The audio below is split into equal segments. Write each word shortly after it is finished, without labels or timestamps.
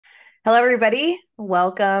Hello, everybody.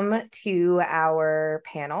 Welcome to our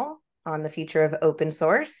panel on the future of open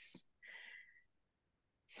source,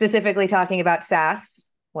 specifically talking about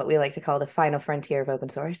SaaS, what we like to call the final frontier of open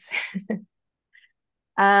source.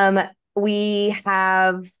 um, we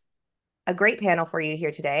have a great panel for you here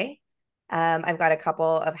today. I've got a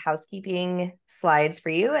couple of housekeeping slides for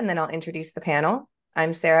you, and then I'll introduce the panel.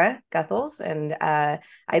 I'm Sarah Guthels, and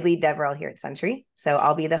I lead DevRel here at Sentry, so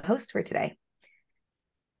I'll be the host for today.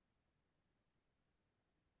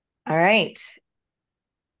 All right.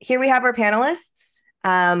 Here we have our panelists,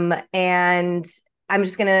 and I'm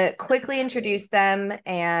just going to quickly introduce them,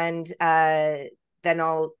 and then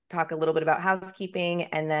I'll talk a little bit about housekeeping,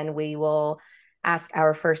 and then we will ask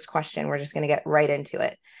our first question. We're just going to get right into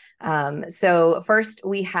it. So first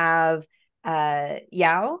we have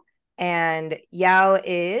Yao, and Yao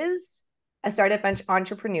is a startup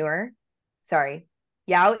entrepreneur. Sorry,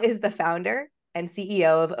 Yao is the founder and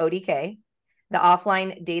CEO of ODK, the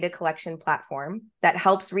offline data collection platform that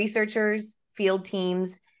helps researchers, field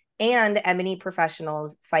teams, and M&E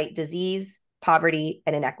professionals fight disease, poverty,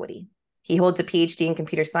 and inequity. He holds a PhD in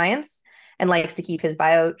computer science and likes to keep his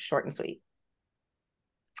bio short and sweet.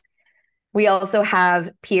 We also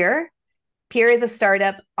have Pierre. Pierre is a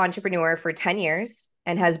startup entrepreneur for 10 years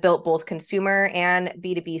and has built both consumer and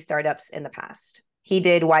B2B startups in the past. He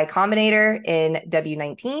did Y Combinator in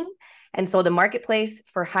W19 and sold a marketplace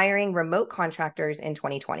for hiring remote contractors in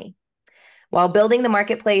 2020. While building the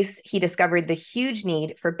marketplace, he discovered the huge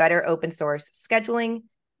need for better open source scheduling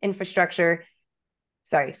infrastructure,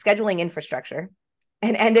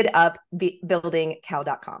 and ended up building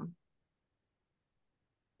cow.com.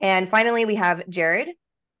 And finally, we have Jared.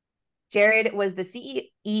 Jared was the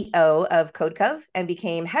CEO of CodeCov and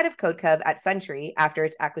became head of CodeCov at Sentry after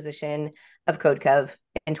its acquisition of CodeCov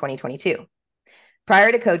in 2022.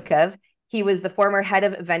 Prior to CodeCov, he was the former head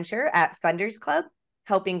of venture at Funders Club,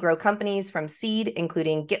 helping grow companies from seed,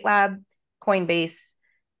 including GitLab, Coinbase,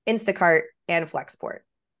 Instacart, and Flexport.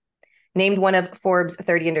 Named one of Forbes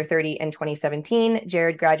 30 Under 30 in 2017,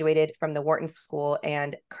 Jared graduated from the Wharton School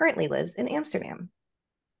and currently lives in Amsterdam.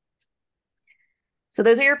 So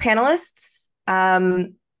those are your panelists.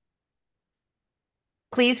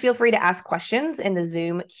 Please feel free to ask questions in the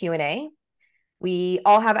Zoom Q&A. We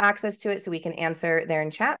all have access to it, so we can answer there in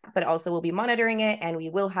chat, but also we'll be monitoring it, and we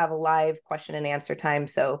will have a live question and answer time.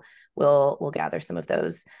 So we'll gather some of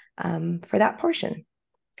those for that portion.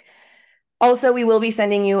 Also, we will be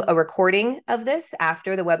sending you a recording of this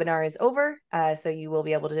after the webinar is over, so you will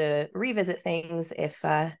be able to revisit things if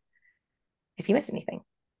you missed anything.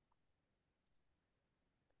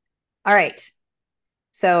 All right.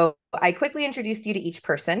 So I quickly introduced you to each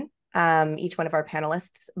person, each one of our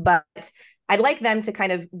panelists, but I'd like them to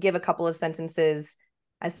kind of give a couple of sentences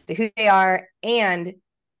as to who they are and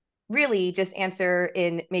really just answer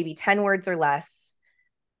in maybe 10 words or less.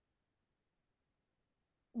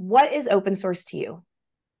 What is open source to you?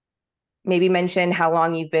 Maybe mention how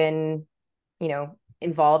long you've been,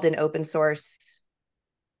 involved in open source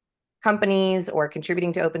companies or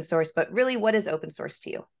contributing to open source, but really, what is open source to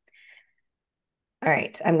you? All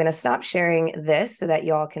right, I'm going to stop sharing this so that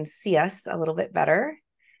y'all can see us a little bit better.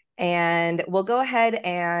 And we'll go ahead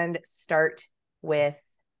and start with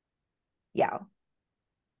Yao.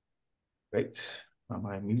 Great. Am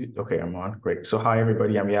I muted? Okay, I'm on. Great. So hi,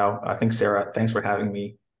 everybody. I'm Yao. I think Sarah, thanks for having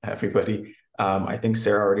me, everybody. I think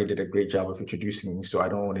Sarah already did a great job of introducing me, so I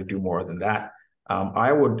don't want to do more than that.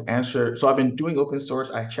 I would answer. So I've been doing open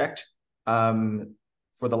source. I checked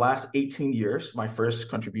for the last 18 years. My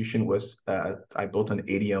first contribution was I built an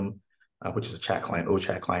ADM, which is a chat client,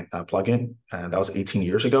 chat client plugin. That was 18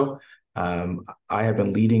 years ago. I have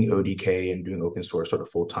been leading ODK and doing open source sort of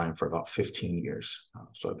full time for about 15 years.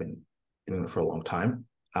 So I've been doing it for a long time.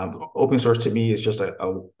 Open source to me is just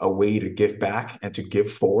a way to give back and to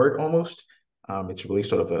give forward almost. It's really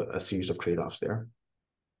sort of a series of trade-offs there.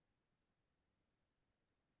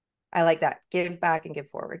 I like that. Give back and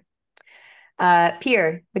give forward.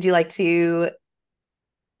 Pierre, would you like to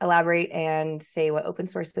elaborate and say what open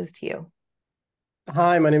source is to you?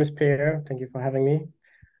 Hi, my name is Pierre. Thank you for having me.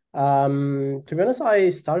 To be honest,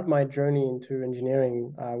 I started my journey into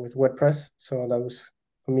engineering with WordPress. So that was,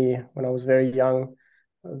 for me, when I was very young,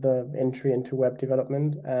 the entry into web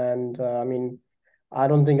development. And I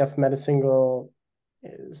don't think I've met a single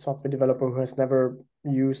software developer who has never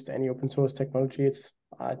used any open source technology.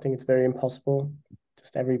 I think it's very impossible.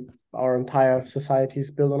 Just our entire society is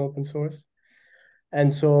built on open source.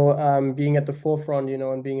 And so being at the forefront,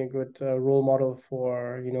 and being a good role model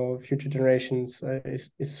for, future generations is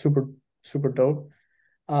super, super dope.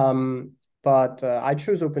 But I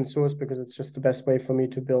choose open source because it's just the best way for me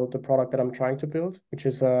to build the product that I'm trying to build, which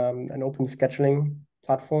is an open scheduling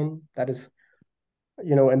platform that is,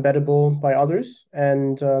 embeddable by others.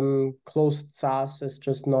 And closed SaaS is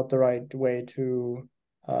just not the right way to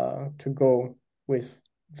go with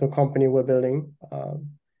the company we're building.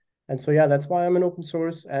 And so, yeah, that's why I'm an open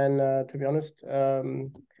source. And to be honest,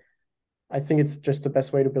 I think it's just the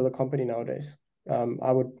best way to build a company nowadays.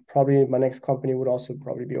 My next company would also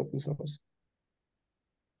probably be open source.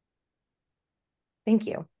 Thank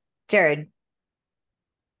you. Jared.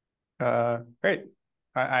 Great.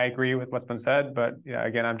 I agree with what's been said, but yeah,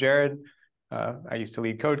 again, I'm Jared. I used to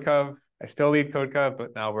lead CodeCov. I still lead CodeCov,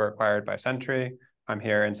 but now we're acquired by Sentry. I'm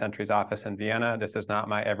here in Sentry's office in Vienna. This is not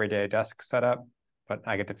my everyday desk setup, but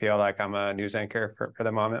I get to feel like I'm a news anchor for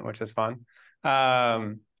the moment, which is fun.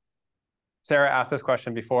 Sarah asked this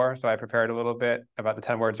question before, so I prepared a little bit about the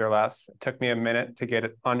 10 words or less. It took me a minute to get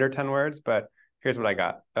it under 10 words, but here's what I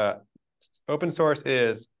got. Open source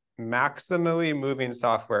is maximally moving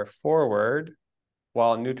software forward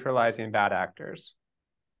while neutralizing bad actors.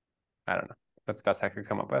 I don't know. That's the best I could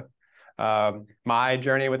come up with. My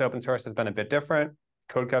journey with open source has been a bit different.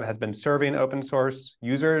 CodeCov has been serving open source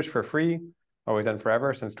users for free, always and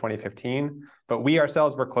forever, since 2015. But we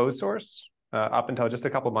ourselves were closed source up until just a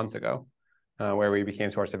couple months ago, where we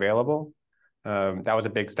became source available. That was a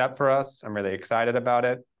big step for us. I'm really excited about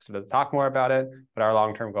it. So to talk more about it, but our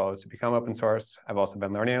long-term goal is to become open source. I've also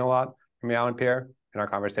been learning a lot from Yao and Pierre in our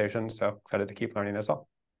conversations, so excited to keep learning as well.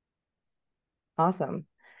 Awesome.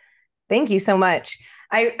 Thank you so much.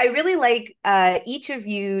 I really like each of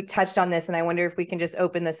you touched on this, and I wonder if we can just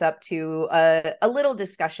open this up to a little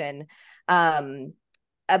discussion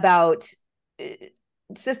about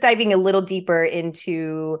just diving a little deeper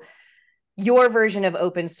into your version of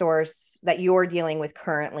open source that you're dealing with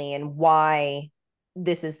currently and why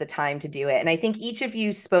this is the time to do it. And I think each of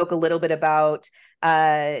you spoke a little bit about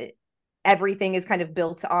everything is kind of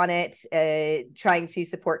built on it, trying to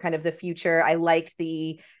support kind of the future. I liked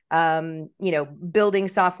the, building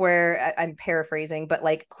software, I'm paraphrasing, but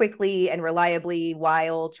like quickly and reliably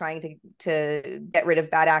while trying to get rid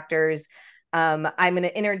of bad actors. I'm going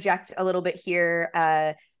to interject a little bit here.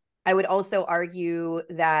 I would also argue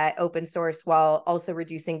that open source, while also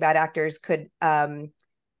reducing bad actors, could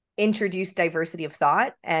introduce diversity of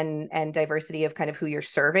thought and diversity of kind of who you're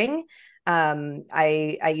serving.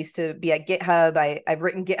 I used to be at GitHub. I've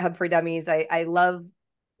written GitHub for Dummies. I love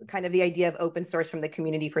kind of the idea of open source from the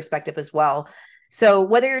community perspective as well. So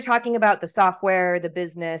whether you're talking about the software, the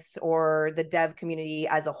business, or the dev community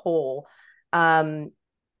as a whole,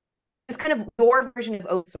 just kind of your version of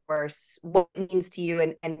open source, what it means to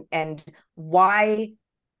you, and why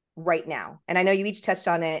right now. And I know you each touched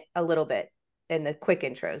on it a little bit in the quick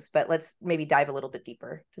intros, but let's maybe dive a little bit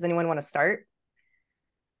deeper. Does anyone want to start?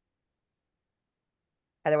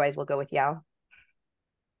 Otherwise, we'll go with Yao.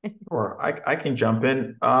 Sure, I can jump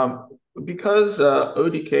in. Because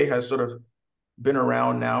ODK has sort of been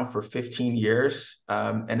around now for 15 years.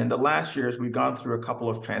 And in the last years, we've gone through a couple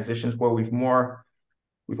of transitions where we've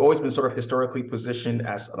always been sort of historically positioned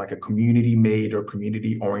as like a community-made or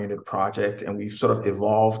community-oriented project, and we've sort of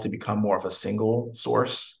evolved to become more of a single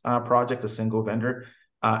source project, a single vendor.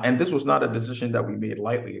 And this was not a decision that we made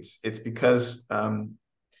lightly. It's because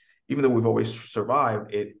even though we've always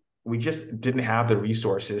survived, we just didn't have the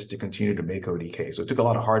resources to continue to make ODK. So it took a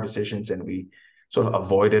lot of hard decisions, and we sort of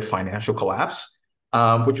avoided financial collapse,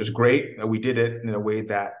 which was great. We did it in a way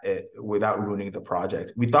that without ruining the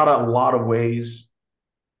project. We thought a lot of ways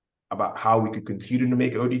about how we could continue to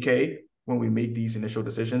make ODK when we made these initial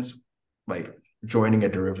decisions, like joining a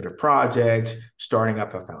derivative project, starting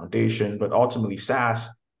up a foundation, but ultimately SaaS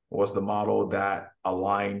was the model that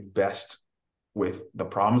aligned best with the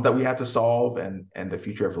problems that we had to solve and the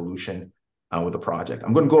future evolution with the project.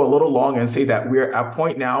 I'm going to go a little long and say that we're at a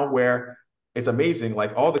point now where it's amazing.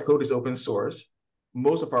 Like, all the code is open source.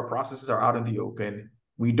 Most of our processes are out in the open.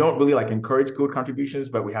 We don't really encourage code contributions,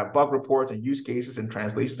 but we have bug reports and use cases and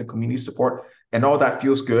translations and community support, and all that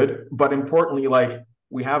feels good. But importantly,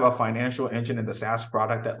 we have a financial engine in the SaaS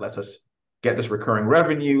product that lets us get this recurring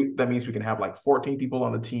revenue. That means we can have 14 people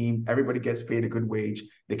on the team. Everybody gets paid a good wage.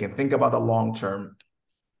 They can think about the long term.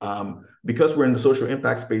 Because we're in the social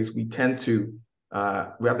impact space, we tend to,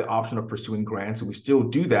 we have the option of pursuing grants, and we still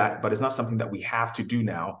do that, but it's not something that we have to do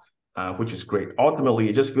now, which is great. Ultimately,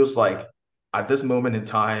 it just feels like at this moment in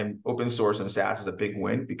time, open source and SaaS is a big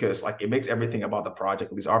win, because it makes everything about the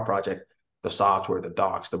project, at least our project, the software, the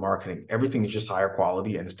docs, the marketing, everything is just higher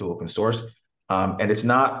quality and it's still open source. And it's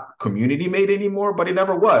not community made anymore, but it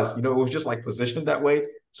never was. It was just positioned that way.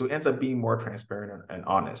 So it ends up being more transparent and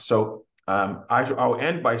honest. So I'll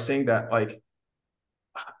end by saying that like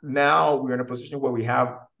now we're in a position where we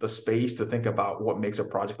have the space to think about what makes a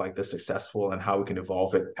project like this successful and how we can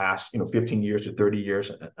evolve it past 15 years to 30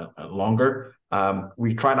 years and longer.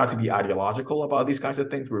 We try not to be ideological about these kinds of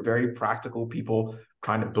things. We're very practical people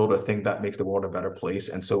trying to build a thing that makes the world a better place.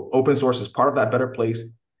 And so open source is part of that better place,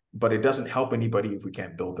 but it doesn't help anybody if we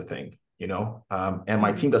can't build the thing. And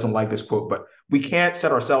my team doesn't like this quote, but we can't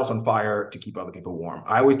set ourselves on fire to keep other people warm.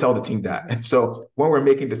 I always tell the team that. And so when we're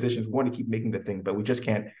making decisions, we want to keep making the thing, but we just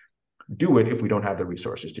can't do it if we don't have the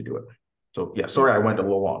resources to do it. So yeah, sorry I went a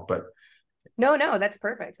little long, but no, that's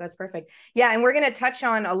perfect. That's perfect. Yeah, and we're going to touch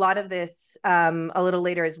on a lot of this a little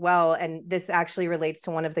later as well. And this actually relates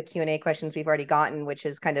to one of the Q&A questions we've already gotten, which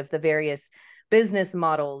is kind of the various business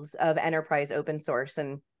models of enterprise open source.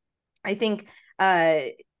 And I think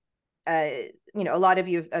a lot of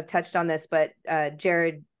you have touched on this, but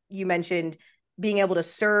Jared, you mentioned being able to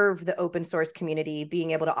serve the open source community,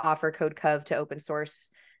 being able to offer CodeCov to open source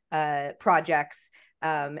projects.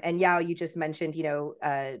 And Yao, you just mentioned,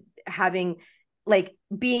 having like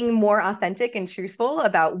being more authentic and truthful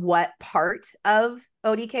about what part of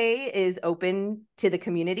ODK is open to the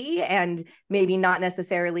community, and maybe not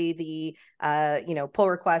necessarily the pull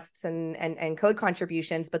requests and code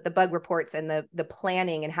contributions, but the bug reports and the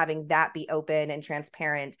planning, and having that be open and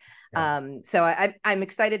transparent. Yeah. So I'm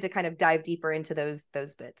excited to kind of dive deeper into those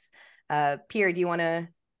bits. Pierre, do you want to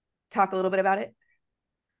talk a little bit about it?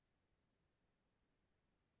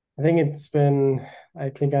 I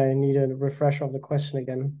think I need a refresh of the question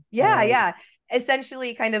again. Yeah.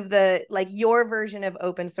 Essentially kind of your version of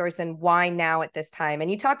open source and why now at this time.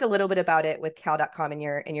 And you talked a little bit about it with cal.com in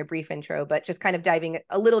your brief intro, but just kind of diving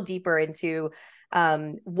a little deeper into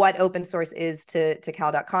what open source is to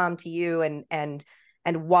cal.com, to you, and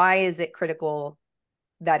why is it critical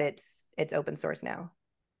that it's open source now?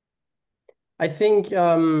 I think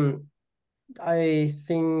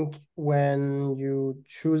when you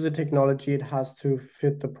choose a technology, it has to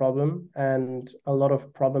fit the problem, and a lot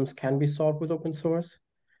of problems can be solved with open source.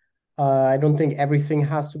 I don't think everything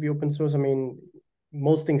has to be open source. I mean,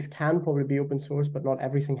 most things can probably be open source, but not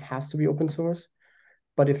everything has to be open source.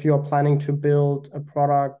 But if you're planning to build a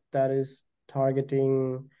product that is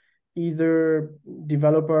targeting either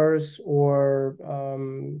developers or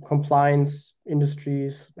compliance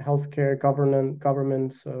industries, healthcare,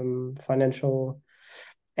 governments, financial,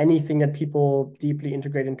 anything that people deeply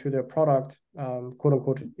integrate into their product, quote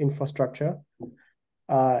unquote, infrastructure,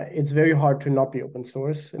 it's very hard to not be open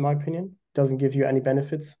source, in my opinion. It doesn't give you any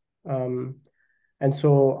benefits. And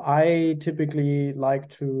so I typically like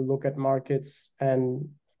to look at markets and,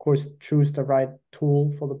 of course, choose the right tool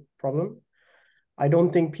for the problem. I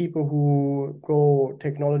don't think people who go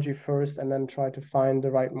technology first and then try to find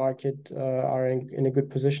the right market are in a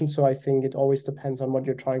good position. So I think it always depends on what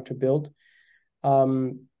you're trying to build.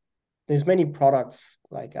 There's many products,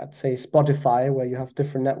 like I'd say Spotify, where you have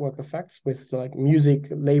different network effects with like music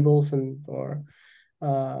labels or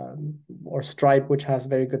Stripe, which has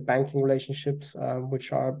very good banking relationships,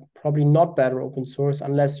 which are probably not better open source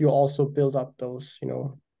unless you also build up those,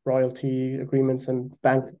 royalty agreements and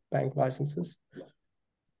bank licenses.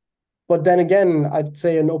 But then again, I'd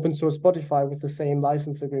say an open source Spotify with the same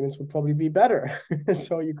license agreements would probably be better.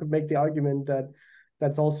 So you could make the argument that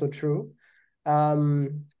that's also true.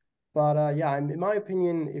 But in my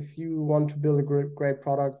opinion, if you want to build a great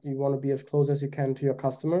product, you want to be as close as you can to your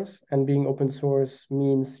customers. And being open source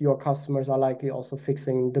means your customers are likely also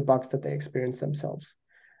fixing the bugs that they experience themselves.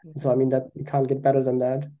 And so, I mean, that you can't get better than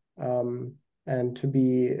that. And to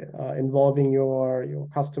be involving your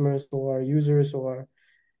customers or users or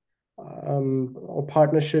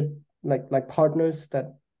partnership, like partners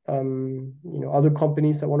that other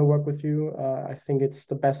companies that want to work with you, I think it's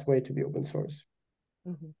the best way to be open source.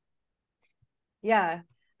 Mm-hmm. Yeah,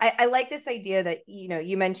 I like this idea that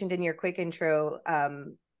you mentioned in your quick intro.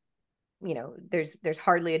 There's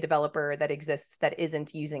hardly a developer that exists that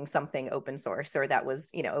isn't using something open source or that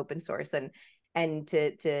was open source, and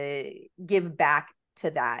to give back to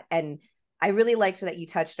that. And I really liked that you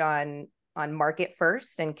touched on market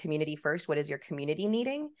first and community first. What is your community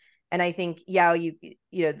needing? And I think the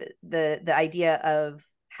idea of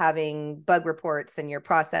having bug reports and your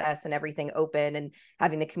process and everything open, and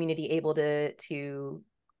having the community able to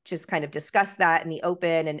just kind of discuss that in the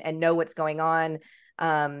open and know what's going on.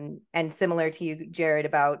 And similar to you, Jared,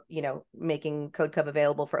 about making CodeCov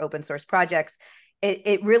available for open source projects.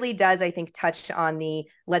 It really does, I think, touch on the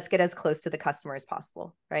let's get as close to the customer as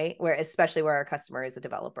possible, right? Especially where our customer is a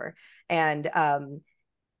developer. And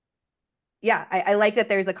yeah, I like that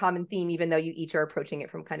there's a common theme, even though you each are approaching it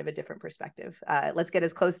from kind of a different perspective. Let's get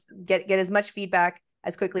as much feedback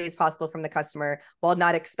as quickly as possible from the customer while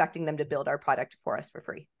not expecting them to build our product for us for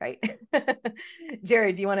free, right?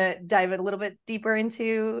 Jared, do you want to dive a little bit deeper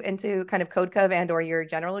into kind of CodeCov and or your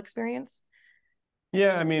general experience?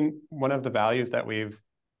 Yeah, I mean, one of the values that we've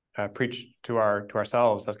preached to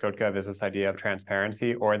ourselves as CodeCov is this idea of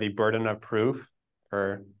transparency, or the burden of proof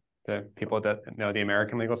for the people that know the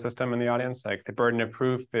American legal system in the audience. Like, the burden of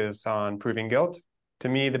proof is on proving guilt. To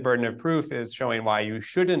me, the burden of proof is showing why you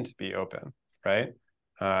shouldn't be open, right?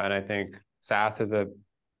 And I think SaaS is a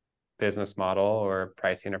business model or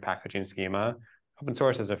pricing or packaging schema. Open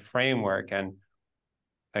source is a framework. And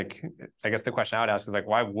like, I guess the question I would ask is like,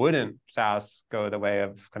 why wouldn't SaaS go the way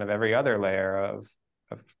of kind of every other layer of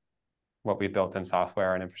what we've built in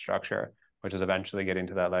software and infrastructure, which is eventually getting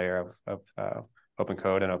to that layer of open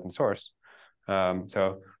code and open source.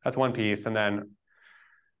 So that's one piece. And then,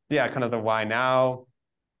 yeah, kind of the why now.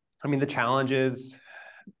 I mean, the challenge is,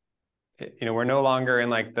 we're no longer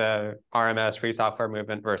in like the RMS free software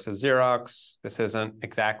movement versus Xerox. This isn't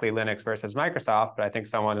exactly Linux versus Microsoft, but I think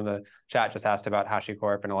someone in the chat just asked about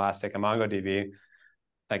HashiCorp and Elastic and MongoDB.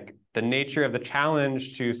 Like, the nature of the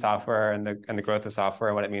challenge to software and the growth of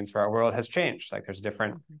software and what it means for our world has changed. Like, there's a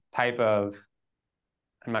different type of,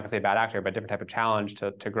 I'm not gonna say bad actor, but different type of challenge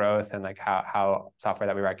to growth and like how software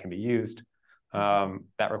that we write can be used.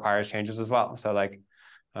 That requires changes as well. So like,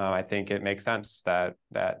 I think it makes sense that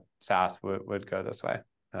SaaS would go this way,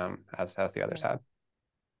 as the other side.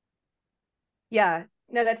 Yeah,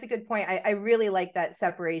 no, that's a good point. I really like that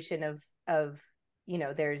separation of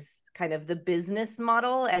there's kind of the business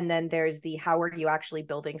model, and then there's the how are you actually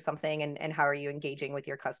building something, and how are you engaging with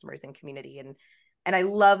your customers and community. And I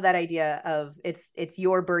love that idea of it's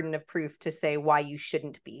your burden of proof to say why you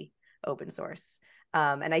shouldn't be open source.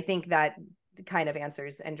 And I think that kind of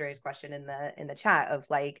answers Andrea's question in the chat of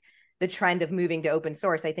like the trend of moving to open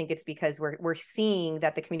source. I think it's because we're seeing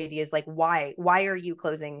that the community is like, why are you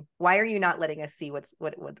closing? Why are you not letting us see what's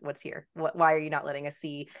here? Why are you not letting us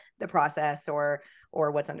see the process or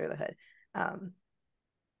what's under the hood?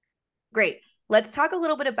 Great. Let's talk a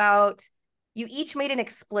little bit about, you each made an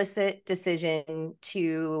explicit decision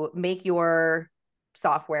to make your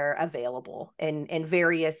software available in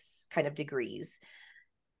various kind of degrees.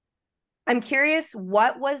 I'm curious,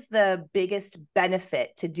 what was the biggest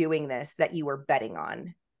benefit to doing this that you were betting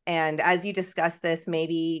on? And as you discuss this,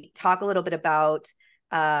 maybe talk a little bit about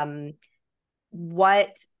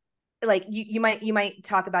what, like you might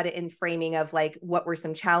talk about it in framing of like, what were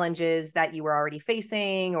some challenges that you were already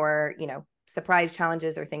facing, or surprise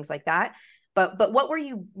challenges or things like that. But what were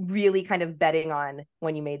you really kind of betting on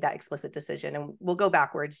when you made that explicit decision? And we'll go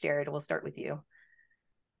backwards, Jared. We'll start with you.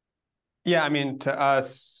 Yeah, I mean, to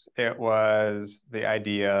us, it was the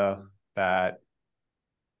idea that,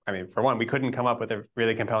 I mean, for one, we couldn't come up with a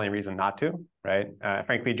really compelling reason not to, right?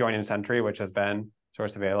 Frankly, joining Sentry, which has been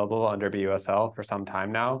source available under BUSL for some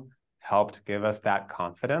time now, helped give us that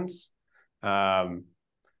confidence. But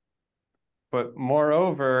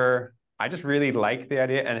moreover, I just really like the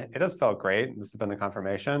idea, and it has felt great. This has been the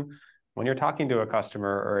confirmation. When you're talking to a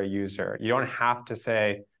customer or a user, you don't have to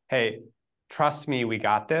say, hey, trust me, we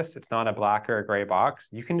got this. It's not a black or a gray box.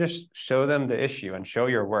 You can just show them the issue and show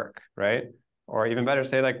your work, right? Or even better,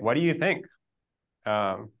 say like, what do you think?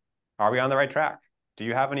 Are we on the right track? Do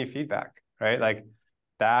you have any feedback, right? Like,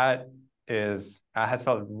 that has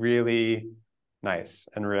felt really nice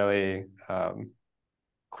and really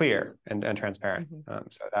clear and transparent.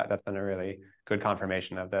 So that's been a really good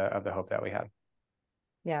confirmation of the hope that we had.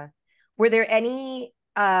 Yeah. Were there any,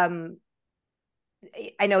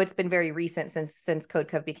 I know it's been very recent since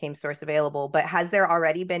CodeCov became source available, but has there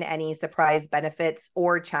already been any surprise benefits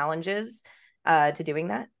or challenges to doing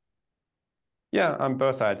that? Yeah, on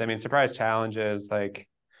both sides. I mean, surprise challenges, like,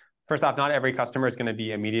 first off, not every customer is going to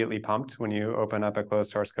be immediately pumped when you open up a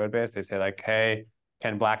closed source code base. They say like, hey,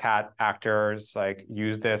 can black hat actors like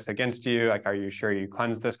use this against you? Like, are you sure you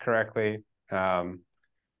cleansed this correctly? You got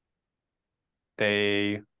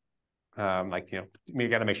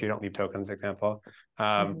to make sure you don't leave tokens, example.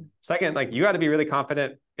 Second, like, you got to be really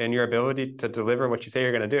confident in your ability to deliver what you say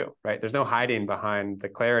you're going to do, right? There's no hiding behind the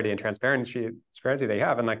clarity and transparency they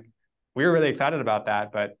have. And like, we were really excited about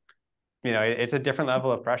that, but it's a different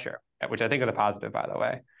level of pressure, which I think is a positive, by the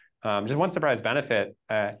way. Just one surprise benefit.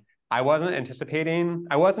 I wasn't anticipating,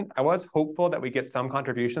 I was hopeful that we get some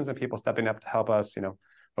contributions and people stepping up to help us,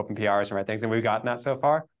 open PRs and write things, and we've gotten that so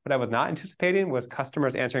far. What I was not anticipating was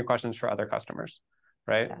customers answering questions for other customers,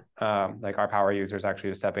 right? Yeah. Like our power users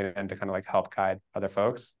actually just stepping in to kind of like help guide other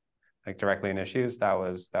folks, like directly in issues. That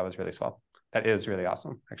was really swell. that is really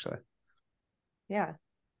awesome, actually. Yeah,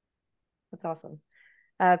 that's awesome.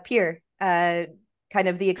 Pierre, kind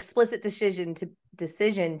of the explicit decision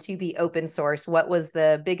to be open source. What was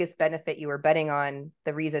the biggest benefit you were betting on,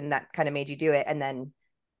 the reason that kind of made you do it, and then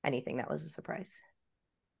anything that was a surprise?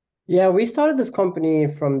 Yeah, we started this company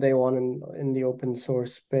from day one in the open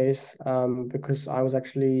source space because I was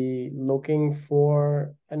actually looking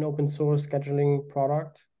for an open source scheduling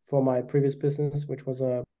product for my previous business, which was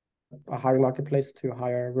a hiring marketplace to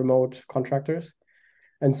hire remote contractors.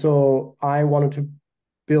 And so I wanted to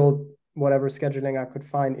build whatever scheduling I could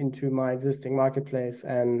find into my existing marketplace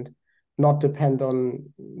and not depend on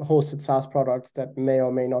hosted SaaS products that may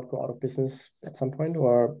or may not go out of business at some point,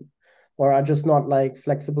 or are just not like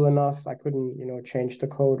flexible enough. I couldn't, change the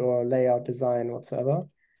code or layout design whatsoever.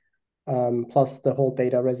 Plus the whole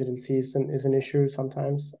data residency is an issue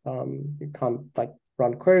sometimes. You can't like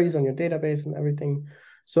run queries on your database and everything.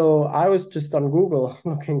 So I was just on Google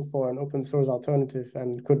looking for an open source alternative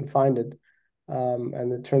and couldn't find it.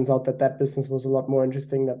 And it turns out that business was a lot more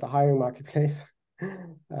interesting than the hiring marketplace.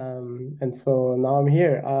 And so now I'm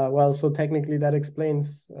here. So technically that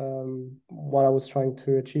explains what I was trying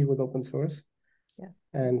to achieve with open source. Yeah.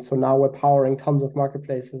 And so now we're powering tons of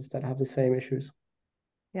marketplaces that have the same issues.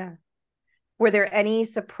 Yeah. Were there any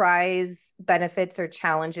surprise benefits or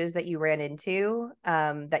challenges that you ran into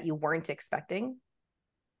that you weren't expecting?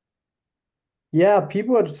 Yeah,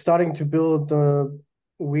 people are starting to build the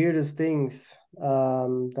weirdest things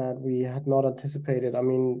that we had not anticipated. I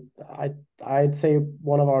mean, I'd say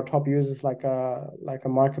one of our top users like a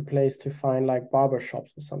marketplace to find like barber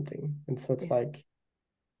shops or something. And so it's like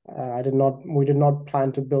we did not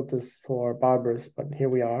plan to build this for barbers, but here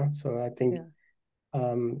we are. So I think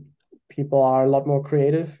people are a lot more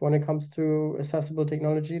creative when it comes to accessible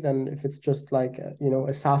technology than if it's just like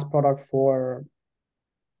a SaaS product for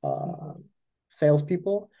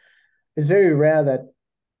salespeople. It's very rare that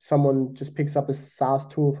someone just picks up a SaaS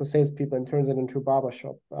tool for salespeople and turns it into a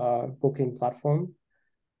barbershop booking platform.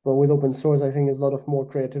 But with open source, I think there's a lot of more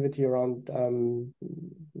creativity around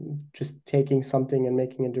just taking something and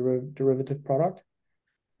making a derivative product.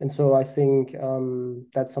 And so I think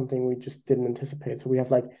that's something we just didn't anticipate. So we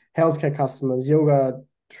have like healthcare customers, yoga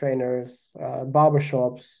trainers,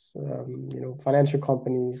 barbershops, financial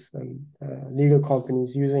companies and legal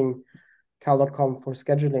companies using cal.com for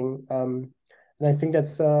scheduling. And I think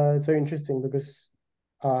that's it's very interesting because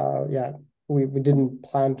we didn't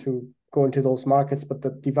plan to go into those markets, but the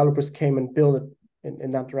developers came and built it in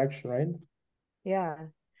that direction, right? Yeah.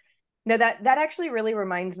 No, that actually really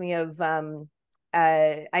reminds me of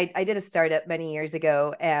I did a startup many years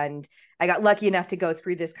ago, and I got lucky enough to go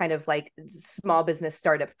through this kind of like small business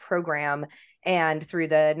startup program and through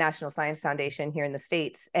the National Science Foundation here in the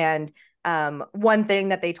States. And one thing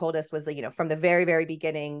that they told us was, from the very, very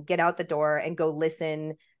beginning, get out the door and go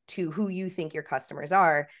listen to who you think your customers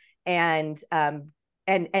are, and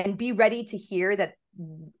be ready to hear that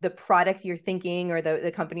the product you're thinking or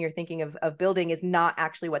the company you're thinking of building is not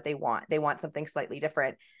actually what they want. They want something slightly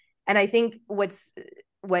different. And I think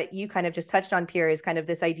what you kind of just touched on, Pierre, is kind of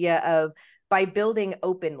this idea of, by building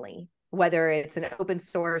openly, whether it's an open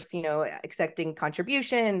source, accepting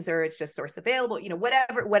contributions, or it's just source available,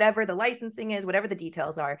 whatever the licensing is, whatever the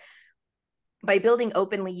details are, by building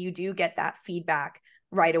openly, you do get that feedback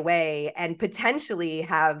right away and potentially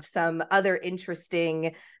have some other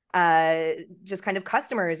interesting just kind of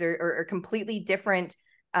customers or completely different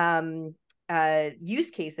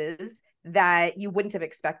use cases that you wouldn't have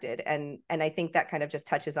expected. And I think that kind of just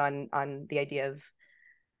touches on the idea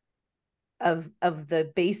of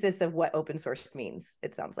the basis of what open source means,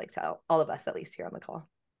 it sounds like, to all of us, at least here on the call.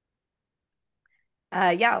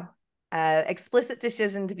 Explicit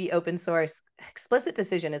decision to be open source. Explicit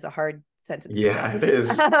decision is a hard sentence. Yeah, it is.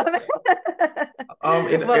 What were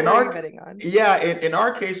you betting on? In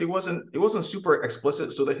our case, it wasn't super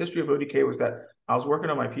explicit. So the history of ODK was that I was working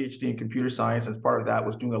on my PhD in computer science, and part of that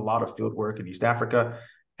was doing a lot of field work in East Africa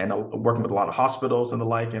and working with a lot of hospitals and the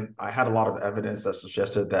like. And I had a lot of evidence that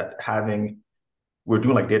suggested that we're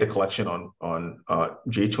doing like data collection on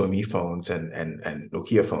J2ME phones and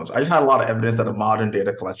Nokia phones. I just had a lot of evidence that a modern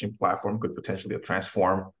data collection platform could potentially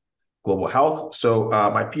transform global health. So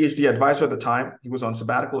my PhD advisor at the time, he was on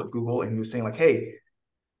sabbatical at Google, and he was saying like, hey,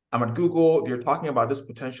 I'm at Google. They're talking about this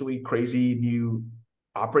potentially crazy new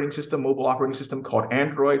mobile operating system called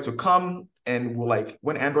Android. So come and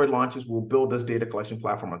when Android launches, we'll build this data collection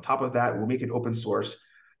platform on top of that. We'll make it open source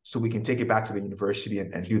so we can take it back to the university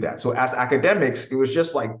and do that. So as academics, it was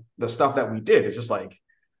just like the stuff that we did. It's just like,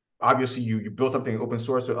 obviously you build something open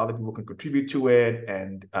source so other people can contribute to it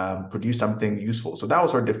and produce something useful. So that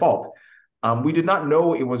was our default. We did not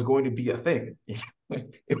know it was going to be a thing.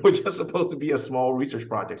 It was just supposed to be a small research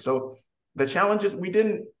project. So the challenges, we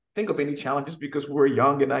didn't think of any challenges because we were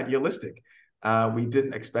young and idealistic. We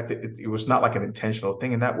didn't expect it. It was not like an intentional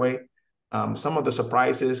thing in that way. Some of the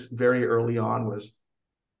surprises very early on was,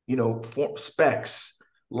 specs,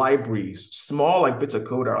 libraries, small like bits of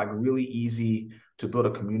code are like really easy to build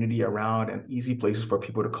a community around and easy places for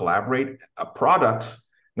people to collaborate. Products,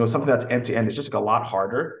 something that's end to end is just like a lot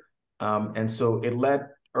harder. And so it led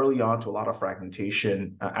early on to a lot of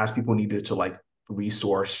fragmentation as people needed to like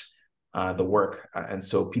resource the work. And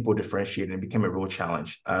so people differentiated and it became a real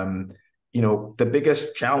challenge. The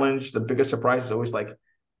biggest challenge, the biggest surprise is always like,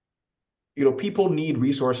 people need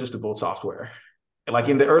resources to build software. Like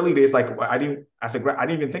in the early days, like I didn't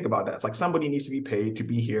even think about that. It's like somebody needs to be paid to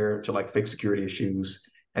be here to like fix security issues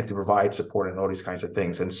and to provide support and all these kinds of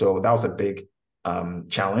things. And so that was a big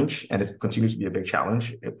challenge, and it continues to be a big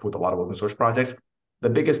challenge with a lot of open source projects. The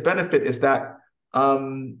biggest benefit is that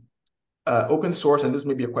open source, and this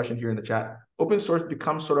may be a question here in the chat, open source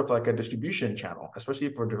becomes sort of like a distribution channel,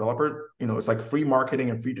 especially for a developer. It's like free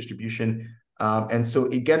marketing and free distribution. And so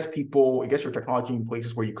it gets your technology in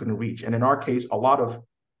places where you couldn't reach. And in our case, a lot of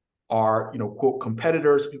our, quote,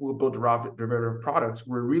 competitors, people who build derivative products,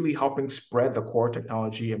 were really helping spread the core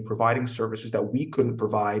technology and providing services that we couldn't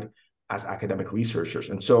provide as academic researchers.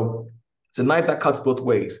 And so it's a knife that cuts both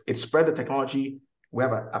ways. It spread the technology. We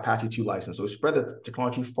have an Apache 2 license, so it spread the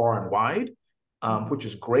technology far and wide, which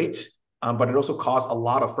is great. But it also caused a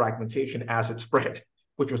lot of fragmentation as it spread,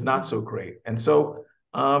 which was not so great. And so,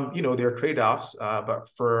 there are trade-offs, but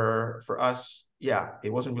for us, yeah,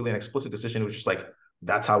 it wasn't really an explicit decision. It was just like,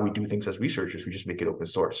 that's how we do things as researchers. We just make it open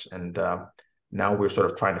source. And now we're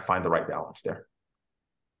sort of trying to find the right balance there.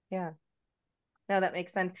 Yeah. No, that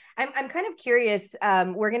makes sense. I'm kind of curious.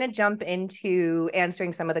 We're going to jump into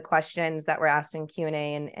answering some of the questions that were asked in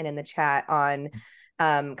Q&A and in the chat on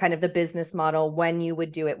kind of the business model, when you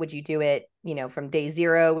would do it. Would you do it, from day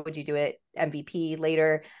zero? Would you do it MVP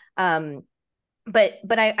later?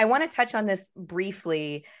 But I want to touch on this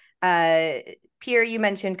briefly. Pierre, you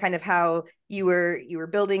mentioned kind of how you were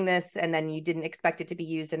building this and then you didn't expect it to be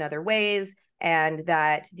used in other ways, and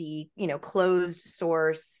that the closed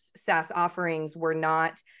source SaaS offerings are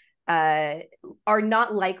not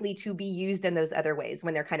likely to be used in those other ways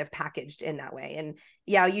when they're kind of packaged in that way. And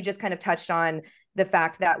yeah, you just kind of touched on the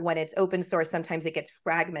fact that when it's open source, sometimes it gets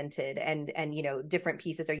fragmented and different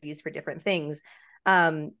pieces are used for different things.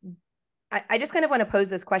 I just kind of want to pose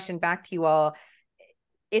this question back to you all.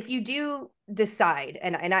 If you do decide,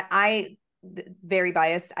 and I very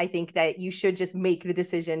biased, I think that you should just make the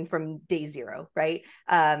decision from day zero, right?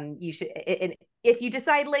 You should, and if you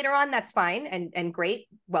decide later on, that's fine and great.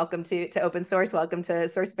 Welcome to open source, welcome to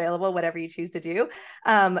source available, whatever you choose to do.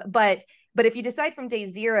 But if you decide from day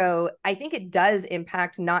zero, I think it does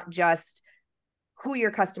impact not just who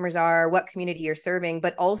your customers are, what community you're serving,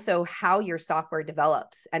 but also how your software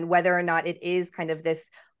develops and whether or not it is kind of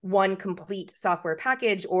this one complete software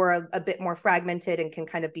package or a bit more fragmented and can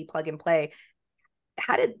kind of be plug and play.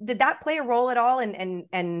 How did that play a role at all in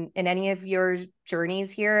any of your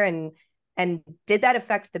journeys here? And did that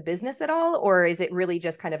affect the business at all, or is it really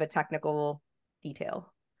just kind of a technical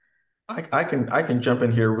detail? I can jump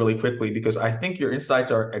in here really quickly because I think your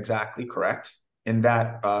insights are exactly correct in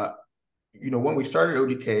that when we started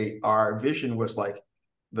ODK, our vision was like,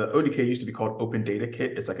 the ODK used to be called Open Data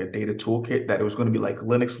Kit. It's like a data toolkit that it was going to be like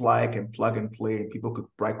Linux-like and plug and play, and people could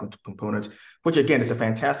write components, which again is a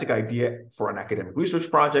fantastic idea for an academic research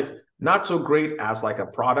project, not so great as like a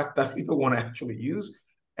product that people want to actually use.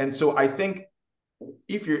 And so I think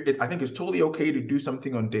I think it's totally okay to do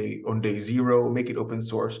something on day zero, make it open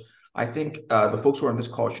source. I think the folks who are on this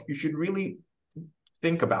call, you should really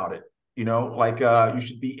think about it. You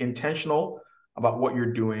should be intentional about what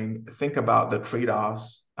you're doing, think about the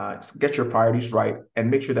trade-offs, get your priorities right, and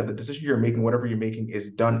make sure that the decision you're making, whatever you're making,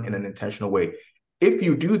 is done in an intentional way. If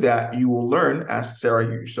you do that, you will learn, as Sarah,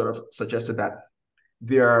 you sort of suggested, that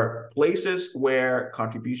there are places where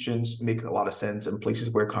contributions make a lot of sense and places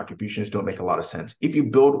where contributions don't make a lot of sense. If you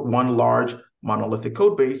build one large monolithic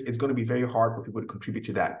code base, it's going to be very hard for people to contribute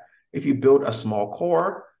to that. If you build a small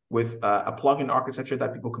core with a plugin architecture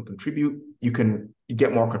that people can contribute, you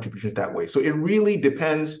get more contributions that way. So it really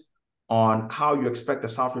depends on how you expect the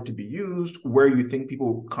software to be used, where you think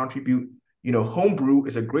people will contribute. Homebrew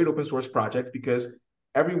is a great open source project because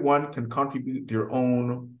everyone can contribute their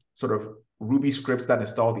own sort of Ruby scripts that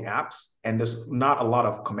install the apps, and there's not a lot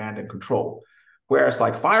of command and control. Whereas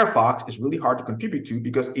like Firefox is really hard to contribute to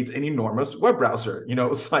because it's an enormous web browser.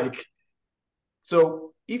 It's like,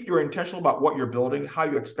 so if you're intentional about what you're building, how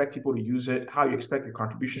you expect people to use it, how you expect your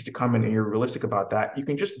contributions to come in, and you're realistic about that, you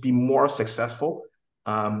can just be more successful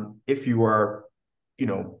if you are,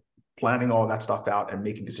 planning all that stuff out and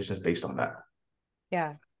making decisions based on that.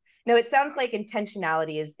 Yeah. No, it sounds like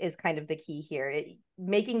intentionality is kind of the key here.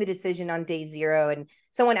 Making the decision on day zero. And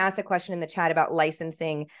someone asked a question in the chat about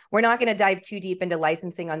licensing. We're not going to dive too deep into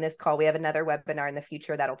licensing on this call. We have another webinar in the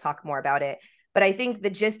future that'll talk more about it. But I think the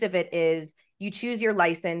gist of it is you choose your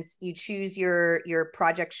license, you choose your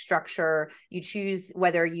project structure, you choose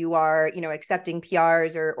whether you are, accepting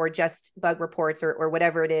PRs or just bug reports or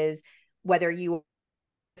whatever it is, whether you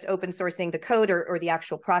open sourcing the code or the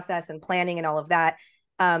actual process and planning and all of that,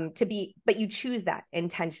 but you choose that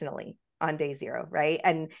intentionally on day zero, right?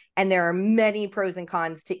 And there are many pros and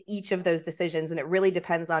cons to each of those decisions, and it really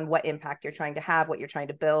depends on what impact you're trying to have, what you're trying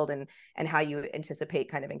to build, and how you anticipate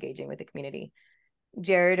kind of engaging with the community.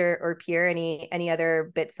 Jared or Pierre, any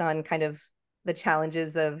other bits on kind of the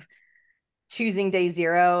challenges of choosing day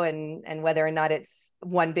zero and whether or not it's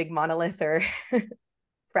one big monolith or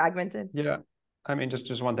fragmented? Yeah. I mean,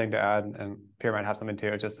 just one thing to add, and Pierre might have something too.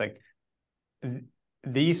 It's just like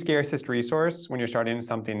the scarcest resource when you're starting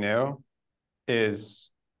something new is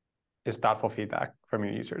thoughtful feedback from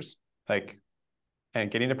your users. And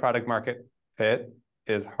getting to product market fit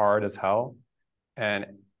is hard as hell. And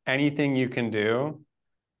anything you can do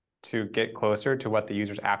to get closer to what the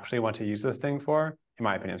users actually want to use this thing for, in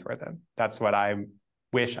my opinion, is worth it. That's what I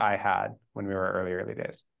wish I had when we were early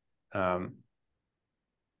days. Yeah.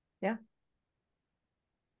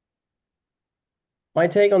 My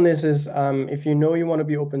take on this is if you know you want to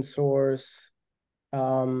be open source,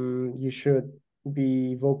 you should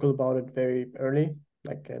be vocal about it very early.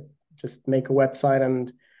 Just make a website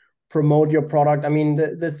and promote your product. I mean,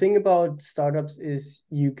 the thing about startups is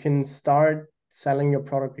you can start selling your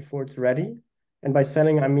product before it's ready. And by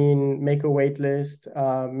selling, I mean, make a wait list,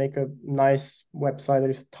 make a nice website.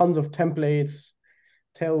 There's tons of templates,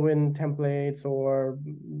 Tailwind templates or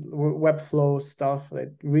Webflow stuff.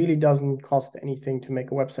 It really doesn't cost anything to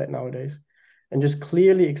make a website nowadays. And just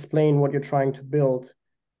clearly explain what you're trying to build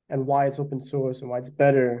and why it's open source and why it's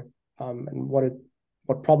better, and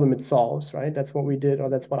what problem it solves, right? That's what we did, or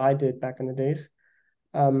that's what I did back in the days.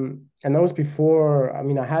 And that was before, I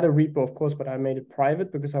mean, I had a repo, of course, but I made it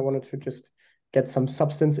private because I wanted to just get some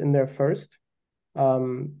substance in there first.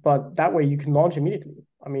 But that way you can launch immediately.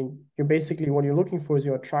 I mean, you're basically, what you're looking for is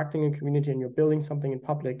you're attracting a community and you're building something in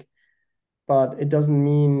public, but it doesn't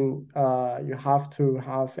mean you have to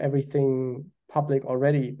have everything public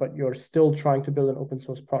already, but you're still trying to build an open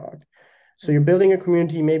source product. So you're building a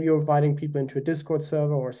community, maybe you're inviting people into a Discord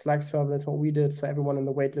server or a Slack server. That's what we did. So everyone in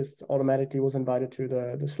the waitlist automatically was invited to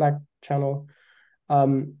the Slack channel.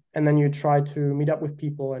 And then you try to meet up with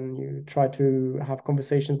people and you try to have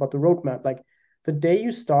conversations about the roadmap. Like the day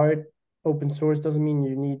you start open source doesn't mean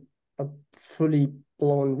you need a fully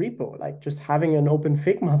blown repo. Like just having an open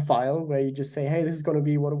Figma file where you just say, hey, this is going to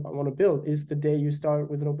be what I want to build, is the day you start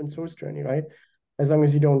with an open source journey, right? As long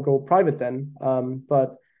as you don't go private then.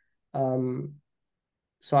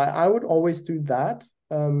 So I would always do that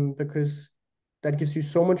because that gives you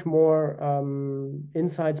so much more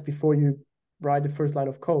insights before you write the first line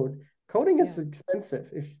of code. Coding is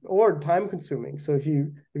expensive or time consuming. So if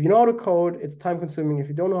you know how to code, it's time consuming. If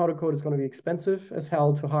you don't know how to code, it's going to be expensive as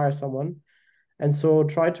hell to hire someone. And so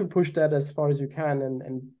try to push that as far as you can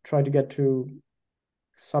and try to get to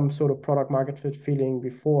some sort of product market fit feeling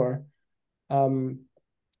before.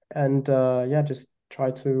 Just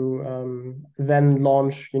try to then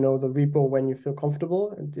launch, the repo when you feel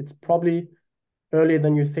comfortable. And it's probably earlier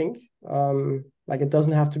than you think. It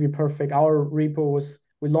doesn't have to be perfect. Our repo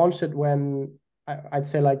we launched it when I'd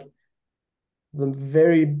say the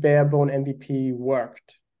very bare bone MVP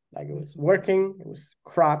worked. It was working, it was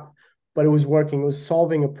crap, but it was working, it was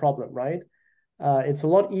solving a problem, right? It's a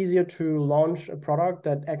lot easier to launch a product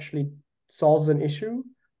that actually solves an issue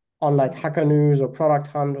on Hacker News or Product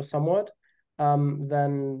Hunt or somewhat,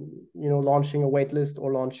 than launching a waitlist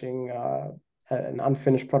or launching an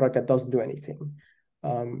unfinished product that doesn't do anything.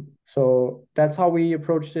 So that's how we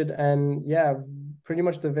approached it. And pretty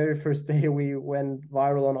much the very first day we went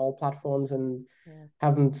viral on all platforms and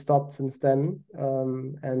haven't stopped since then.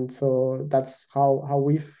 And so that's how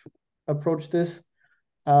we've approached this.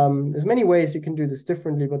 There's many ways you can do this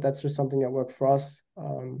differently, but that's just something that worked for us.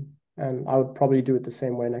 And I would probably do it the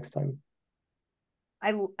same way next time.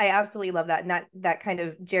 I absolutely love that. And that kind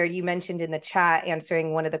of, Jared, you mentioned in the chat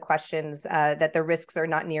answering one of the questions that the risks are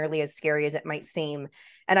not nearly as scary as it might seem.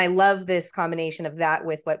 And I love this combination of that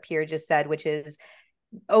with what Pierre just said, which is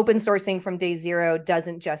open sourcing from day zero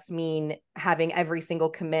doesn't just mean having every single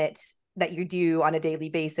commit that you do on a daily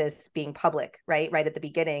basis being public, right at the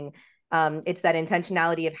beginning. It's that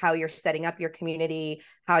intentionality of how you're setting up your community,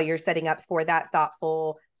 how you're setting up for that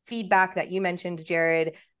thoughtful feedback that you mentioned,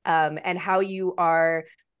 Jared, and how you are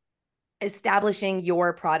establishing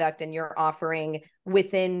your product and your offering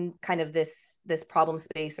within kind of this problem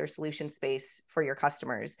space or solution space for your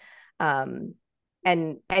customers.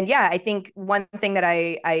 And yeah, I think one thing that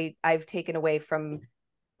I've taken away from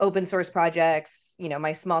open source projects,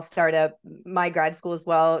 my small startup, my grad school as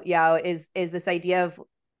well, is this idea of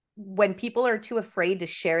when people are too afraid to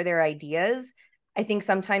share their ideas, I think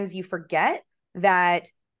sometimes you forget that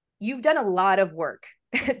you've done a lot of work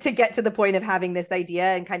to get to the point of having this idea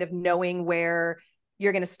and kind of knowing where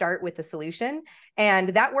you're going to start with the solution. And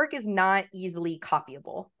that work is not easily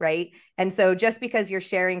copyable, right? And so just because you're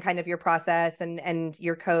sharing kind of your process and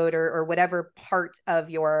your code or whatever part of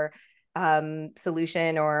your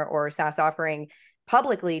solution or SaaS offering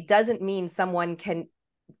publicly doesn't mean someone can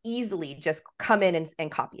easily just come in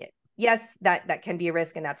and copy it. Yes, that can be a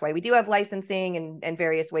risk, and that's why we do have licensing and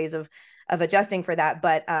various ways of adjusting for that.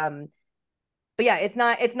 But yeah, it's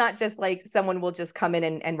not just like someone will just come in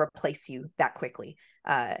and replace you that quickly.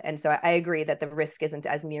 And so I agree that the risk isn't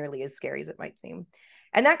as nearly as scary as it might seem.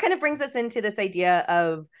 And that kind of brings us into this idea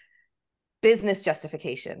of business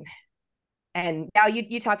justification. And now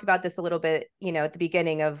you talked about this a little bit, at the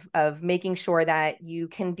beginning of making sure that you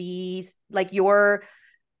can be like your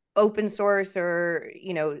open source or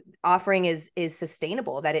offering is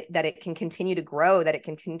sustainable, that it can continue to grow, that it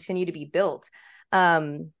can continue to be built.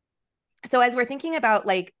 So as we're thinking about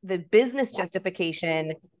like the business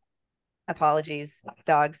justification, apologies,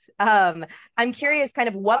 dogs. I'm curious kind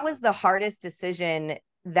of what was the hardest decision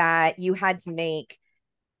that you had to make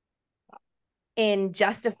in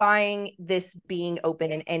justifying this being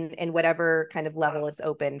open and whatever kind of level it's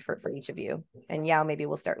open for each of you? And Yao, maybe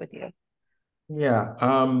we'll start with you. Yeah.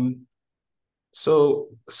 So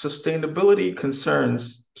sustainability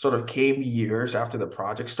concerns sort of came years after the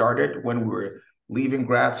project started when we were leaving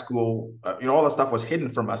grad school. All that stuff was hidden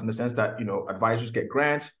from us in the sense that, advisors get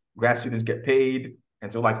grants, grad students get paid.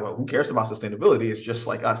 And so like, well, who cares about sustainability? It's just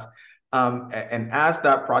like us. And as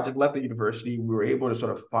that project left the university, we were able to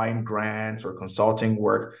sort of find grants or consulting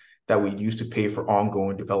work that we used to pay for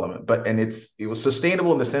ongoing development. It was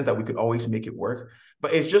sustainable in the sense that we could always make it work,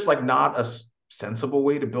 but it's just like not a sensible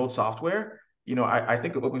way to build software. I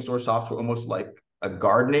think of open source software almost like a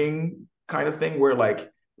gardening kind of thing where like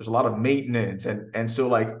there's a lot of maintenance and so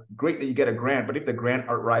like great that you get a grant, but if the grant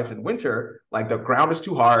arrives in winter, like the ground is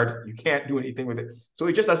too hard, you can't do anything with it. So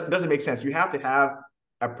it just doesn't make sense. You have to have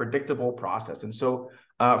a predictable process. And so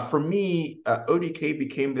for me, ODK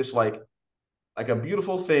became this like a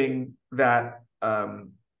beautiful thing that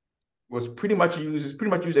was pretty much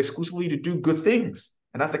used exclusively to do good things.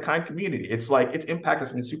 And that's the kind community. It's like its impact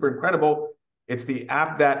has been super incredible. It's the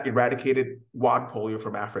app that eradicated WAD polio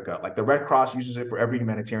from Africa. Like the Red Cross uses it for every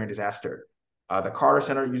humanitarian disaster. The Carter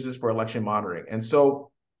Center uses it for election monitoring. And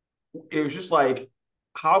so it was just like,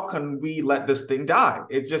 how can we let this thing die?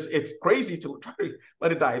 It's crazy to try to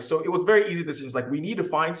let it die. So it was very easy decisions. Like we need to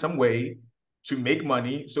find some way to make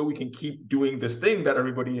money so we can keep doing this thing that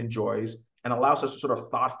everybody enjoys and allows us to sort of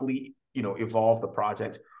thoughtfully, evolve the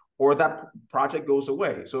project, or that project goes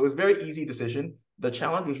away. So it was a very easy decision. The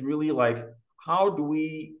challenge was really like, how do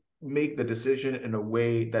we make the decision in a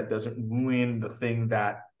way that doesn't ruin the thing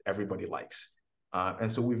that everybody likes?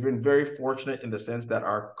 And so we've been very fortunate in the sense that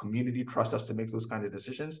our community trusts us to make those kind of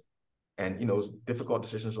decisions, and difficult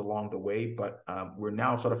decisions along the way. But we're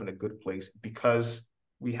now sort of in a good place because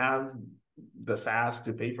we have the SaaS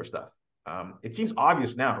to pay for stuff. It seems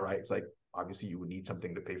obvious now, right? It's like obviously you would need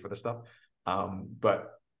something to pay for the stuff,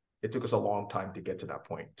 but it took us a long time to get to that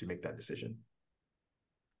point to make that decision.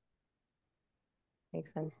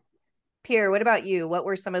 Makes sense. Pierre, what about you? What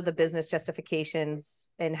were some of the business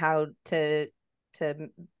justifications and how to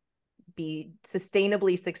be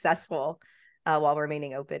sustainably successful while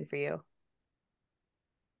remaining open for you?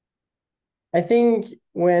 I think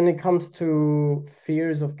when it comes to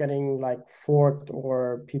fears of getting like forked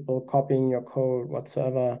or people copying your code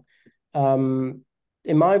whatsoever,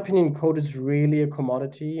 in my opinion, code is really a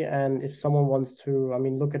commodity. And if someone wants to,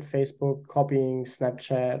 look at Facebook copying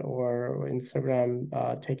Snapchat or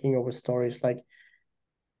Instagram, taking over stories, like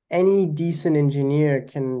any decent engineer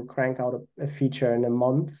can crank out a feature in a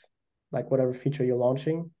month, like whatever feature you're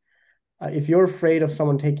launching. If you're afraid of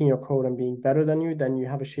someone taking your code and being better than you, then you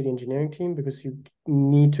have a shitty engineering team because you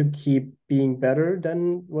need to keep being better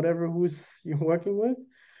than who's you're working with.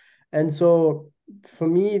 And so for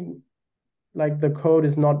me, like the code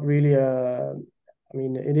is not really I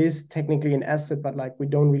mean, it is technically an asset, but like we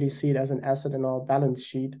don't really see it as an asset in our balance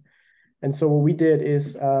sheet. And so what we did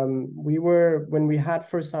is when we had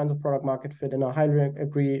first signs of product market fit, and I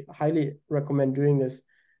highly recommend doing this,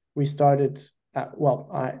 we started,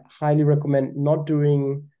 I highly recommend not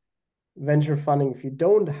doing venture funding if you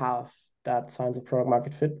don't have that signs of product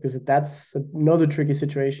market fit, because that's another tricky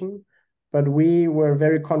situation. But we were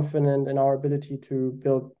very confident in our ability to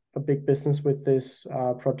build a big business with this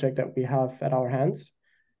project that we have at our hands.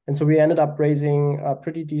 And so we ended up raising a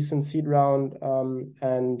pretty decent seed round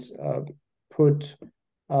and put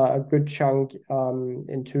a good chunk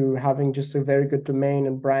into having just a very good domain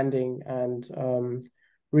and branding, and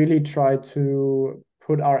really try to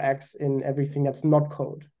put our eggs in everything that's not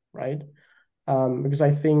code, right? Because I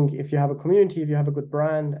think if you have a community, if you have a good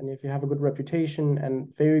brand, and if you have a good reputation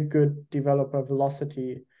and very good developer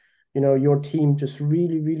velocity, your team just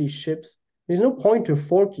really, really ships. There's no point to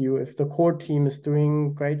fork you if the core team is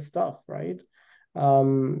doing great stuff, right?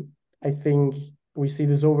 I think we see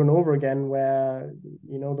this over and over again where,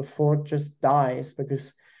 the fork just dies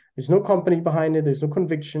because there's no company behind it, there's no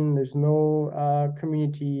conviction, there's no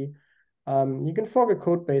community. You can fork a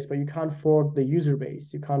code base, but you can't fork the user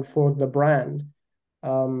base. You can't fork the brand.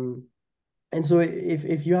 And so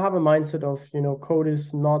if you have a mindset of, code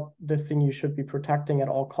is not the thing you should be protecting at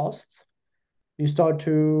all costs, you start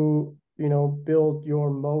to, build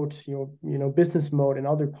your moat, your, business mode in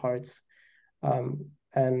other parts.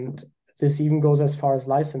 And this even goes as far as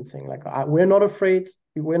licensing. Like we're not afraid.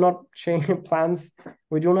 We're not changing plans.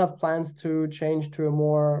 We don't have plans to change to a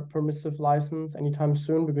more permissive license anytime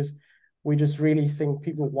soon, because we just really think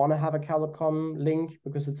people want to have a Calcom link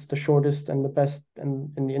because it's the shortest and the best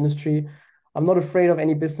in the industry. I'm not afraid of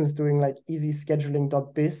any business doing like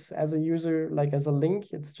easyscheduling.biz as a user, like as a link.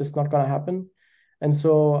 It's just not going to happen. And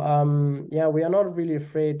so, we are not really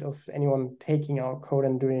afraid of anyone taking our code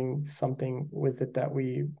and doing something with it that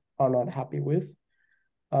we are not happy with.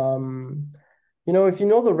 If you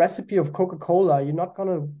know the recipe of Coca-Cola, you're not going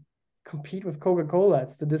to compete with Coca-Cola.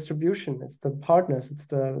 It's the distribution, it's the partners, it's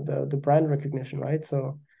the brand recognition, right?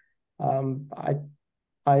 So I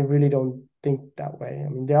really don't think that way. I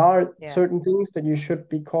mean, there are certain things that you should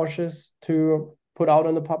be cautious to put out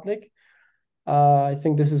in the public. I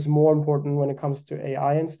think this is more important when it comes to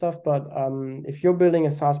AI and stuff. But if you're building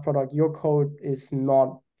a SaaS product, your code is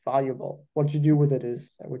not valuable. What you do with it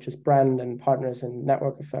is, which is brand and partners and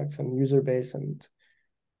network effects and user base and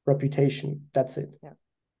reputation. That's it.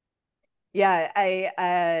 Yeah,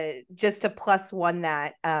 I just to plus one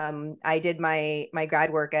that I did my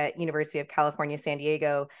grad work at University of California, San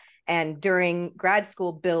Diego, and during grad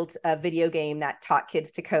school built a video game that taught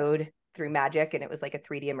kids to code through magic, and it was like a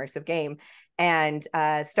 3D immersive game, and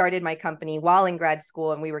started my company while in grad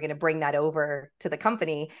school, and we were going to bring that over to the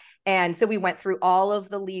company. And so we went through all of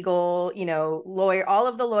the legal, all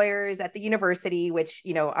of the lawyers at the university, which,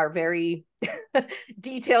 are very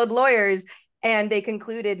detailed lawyers. And they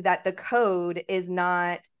concluded that the code did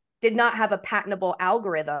not have a patentable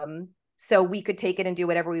algorithm. So we could take it and do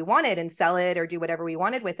whatever we wanted and sell it or do whatever we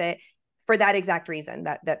wanted with it, for that exact reason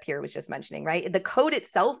that Pierre was just mentioning, right? The code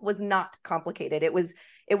itself was not complicated. It was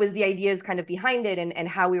the ideas kind of behind it and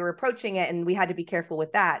how we were approaching it. And we had to be careful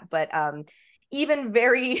with that. But even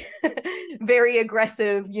very, very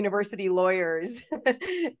aggressive university lawyers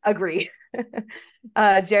agree.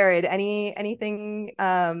 Jared, anything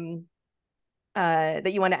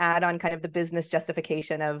that you want to add on kind of the business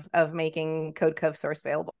justification of making CodeCov source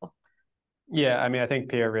available? Yeah, I mean, I think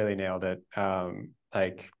Pierre really nailed it.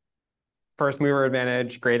 Like first mover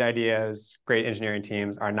advantage, great ideas, great engineering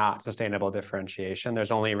teams are not sustainable differentiation. There's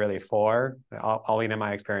only really four. I'll lean in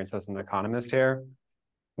my experience as an economist here.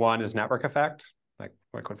 One is network effect, like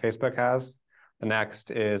what Facebook has. The next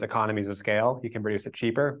is economies of scale. You can produce it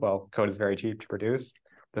cheaper. Well, code is very cheap to produce.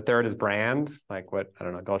 The third is brand, like what, I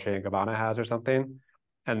don't know, Dolce & Gabbana has or something.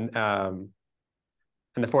 And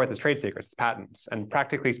the fourth is trade secrets, patents. And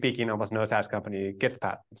practically speaking, almost no SaaS company gets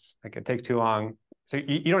patents. Like it takes too long. So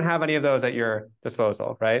you don't have any of those at your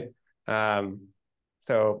disposal, right?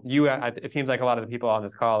 So it seems like a lot of the people on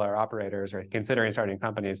this call are operators or considering starting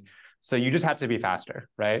companies. So you just have to be faster,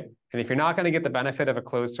 right? And if you're not going to get the benefit of a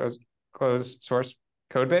closed source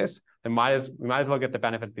code base, then we might as well get the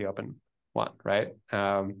benefit of the open one, right?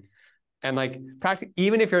 And like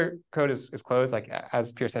even if your code is closed, like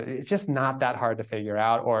as Pierre said, it's just not that hard to figure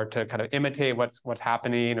out or to kind of imitate what's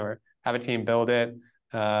happening or have a team build it.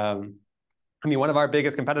 I mean, one of our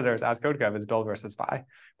biggest competitors as CodeCov is build versus buy,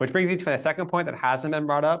 which brings me to the second point that hasn't been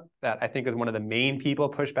brought up that I think is one of the main people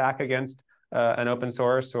push back against an open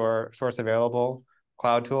source or source available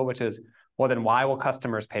cloud tool, which is, well, then why will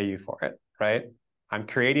customers pay you for it, right? I'm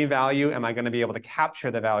creating value. Am I going to be able to capture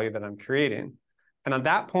the value that I'm creating? And at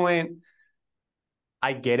that point,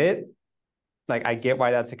 I get it. Like, I get why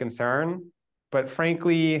that's a concern. But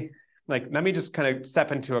frankly, like, let me just kind of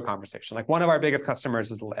step into a conversation. Like, one of our biggest customers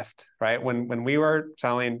is Lyft, right? When we were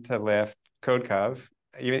selling to Lyft CodeCov,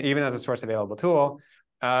 even as a source available tool,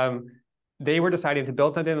 they were deciding to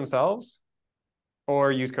build something themselves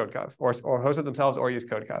or use CodeCov, or host it themselves or use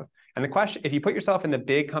CodeCov. And the question, if you put yourself in the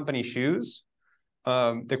big company shoes,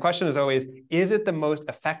 the question is always, is it the most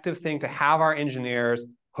effective thing to have our engineers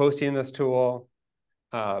hosting this tool,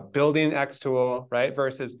 building X tool, right?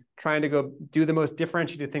 Versus trying to go do the most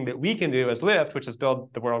differentiated thing that we can do as Lyft, which is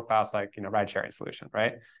build the world-class, like, ride sharing solution,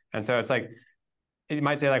 right? And so it's like, you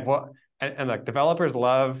might say like, what, and like developers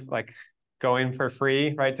love like going for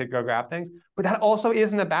free, right? To go grab things, but that also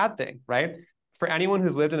isn't a bad thing, right? For anyone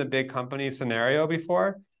who's lived in a big company scenario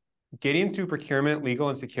before, getting through procurement, legal,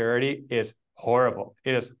 and security is horrible.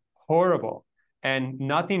 It is horrible. And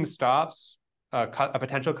nothing stops a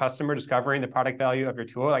potential customer discovering the product value of your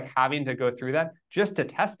tool, like having to go through that just to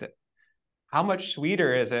test it. How much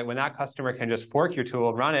sweeter is it when that customer can just fork your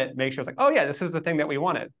tool, run it, make sure it's like, oh yeah, this is the thing that we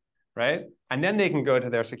wanted, right? And then they can go to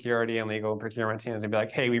their security and legal and procurement teams and be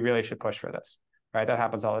like, hey, we really should push for this, right? That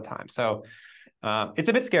happens all the time. So it's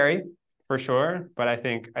a bit scary for sure, but I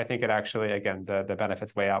think it actually, again, the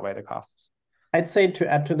benefits way outweigh the costs. I'd say to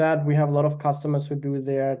add to that, we have a lot of customers who do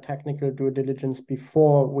their technical due diligence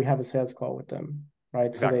before we have a sales call with them, right?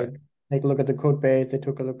 Exactly. So they take a look at the code base, they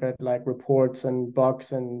took a look at like reports and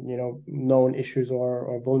bugs and known issues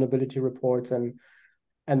or vulnerability reports and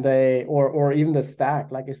they or even the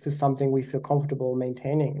stack. Like, is this something we feel comfortable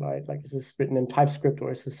maintaining, right? Like, is this written in TypeScript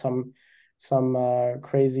or is this some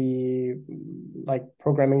crazy like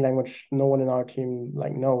programming language no one in our team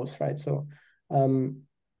like knows, right? So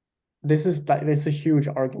this is a huge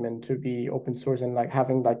argument to be open source and like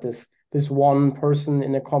having like this one person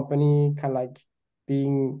in a company kind of like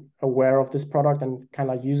being aware of this product and kind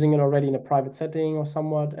of like using it already in a private setting or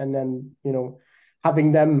somewhat, and then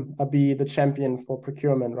having them be the champion for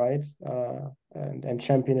procurement, right? And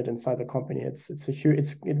champion it inside the company. It's a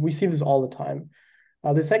huge. We see this all the time.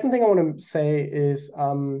 The second thing I want to say is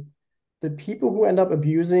the people who end up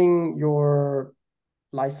abusing your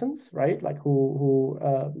license, right? Like who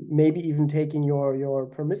maybe even taking your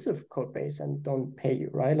permissive code base and don't pay you,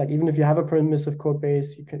 right? Like, even if you have a permissive code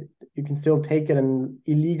base, you can still take it and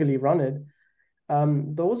illegally run it.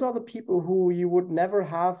 Those are the people who you would never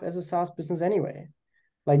have as a SaaS business anyway.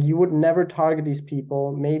 Like, you would never target these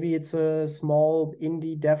people. Maybe it's a small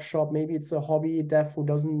indie dev shop, maybe it's a hobby dev who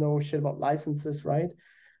doesn't know shit about licenses, right?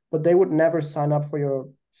 But they would never sign up for your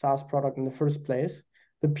SaaS product in the first place.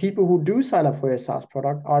 The people who do sign up for your SaaS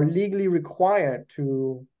product are legally required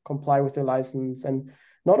to comply with their license. And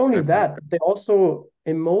not only that, they also,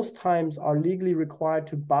 in most times, are legally required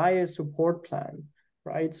to buy a support plan,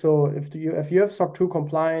 right? So if you have SOC 2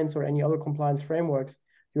 compliance or any other compliance frameworks,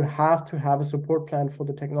 you have to have a support plan for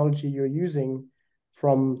the technology you're using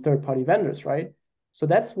from third-party vendors, right? So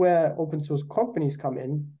that's where open source companies come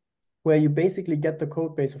in, where you basically get the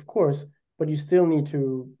code base, of course, but you still need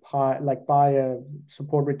to buy a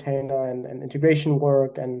support retainer and integration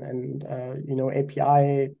work and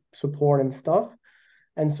API support and stuff.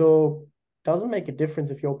 And so it doesn't make a difference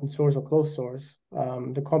if you're open source or closed source.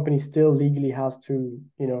 The company still legally has to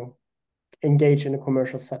engage in the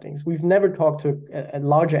commercial settings. We've never talked to a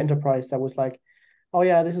larger enterprise that was like, oh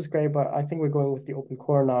yeah, this is great, but I think we're going with the open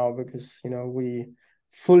core now because we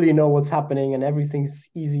fully know what's happening and everything's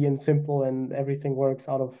easy and simple and everything works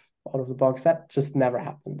out of the box. That just never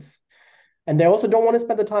happens. And they also don't want to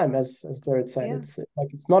spend the time, as Jared said. Yeah.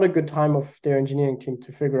 It's not a good time of their engineering team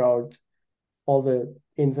to figure out all the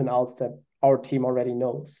ins and outs that our team already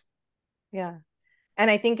knows. Yeah. And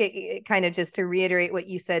I think it kind of, just to reiterate what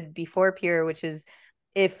you said before, Pierre, which is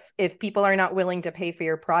if people are not willing to pay for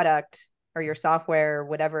your product or your software or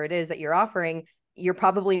whatever it is that you're offering, you're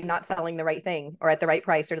probably not selling the right thing or at the right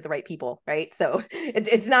price or to the right people, right? So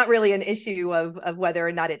it's not really an issue of whether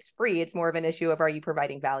or not it's free. It's more of an issue of, are you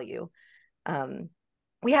providing value?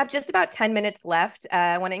 We have just about 10 minutes left.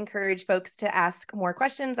 I want to encourage folks to ask more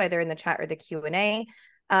questions, either in the chat or the Q&A.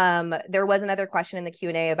 There was another question in the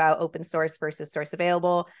Q&A about open source versus source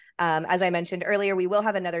available. As I mentioned earlier, we will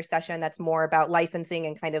have another session that's more about licensing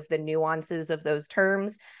and kind of the nuances of those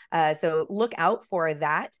terms. So look out for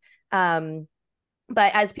that.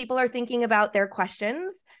 But as people are thinking about their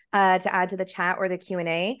questions to add to the chat or the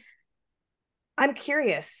Q&A, I'm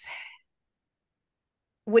curious,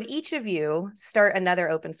 would each of you start another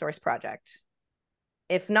open source project?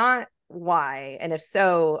 If not, why? And if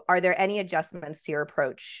so, are there any adjustments to your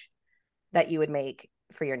approach that you would make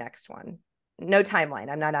for your next one? No timeline.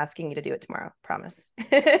 I'm not asking you to do it tomorrow, promise.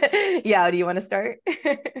 Yeah, do you want to start?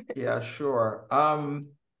 Yeah, sure.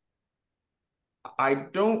 I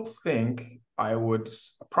don't think I would,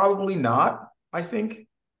 probably not, I think.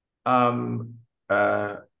 Um,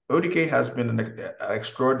 uh, ODK has been an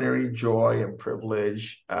extraordinary joy and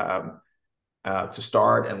privilege to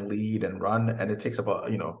start and lead and run, and it takes up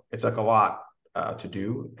it's like a lot to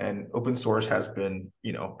do. And open source has been,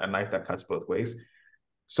 a knife that cuts both ways.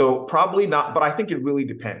 So probably not, but I think it really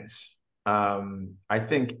depends. I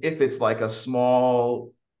think if it's like a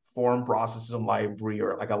small form processing library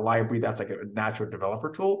or like a library that's like a natural developer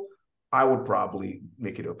tool, I would probably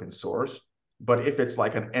make it open source. But if it's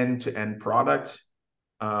like an end-to-end product,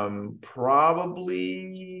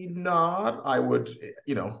 probably not. I would,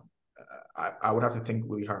 I would have to think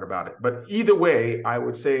really hard about it. But either way, I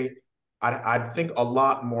would say I'd think a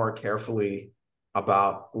lot more carefully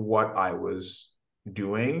about what I was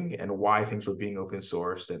doing and why things were being open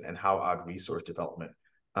sourced and how I'd resource development.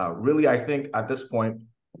 Really, I think at this point,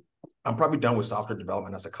 I'm probably done with software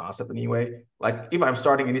development as a concept anyway. Like if I'm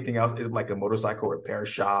starting anything else, is like a motorcycle repair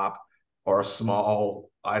shop or a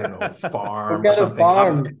small, I don't know, farm or Get a something.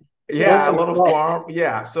 farm. Yeah, a Awesome little stuff. farm.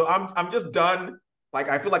 Yeah. So I'm just done. Like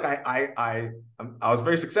I feel like I was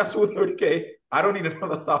very successful with 30K. I don't need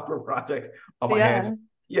another software project on my hands. Yeah.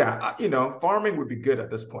 Yeah, farming would be good at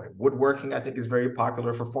this point. Woodworking, I think, is very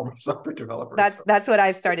popular for former software developers. So. That's what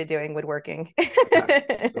I've started doing, woodworking.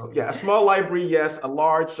 Yeah. So yeah, a small library, yes. A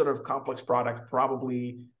large sort of complex product,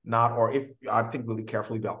 probably not. Or if I think really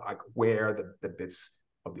carefully about like where the bits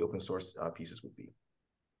of the open source pieces would be.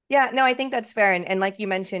 Yeah, no, I think that's fair. And like you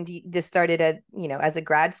mentioned, this started as a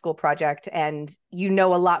grad school project, and you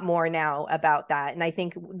know a lot more now about that. And I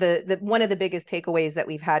think the one of the biggest takeaways that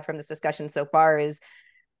we've had from this discussion so far is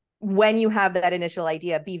when you have that initial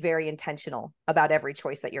idea, be very intentional about every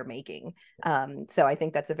choice that you're making. So I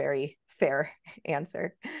think that's a very fair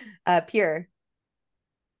answer. Pierre.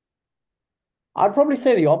 I'd probably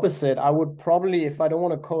say the opposite. I would probably, if I don't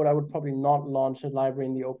want to code, I would probably not launch a library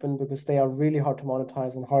in the open because they are really hard to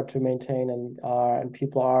monetize and hard to maintain, and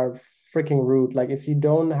people are freaking rude. Like if you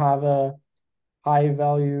don't have a high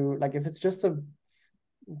value, like if it's just a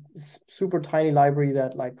super tiny library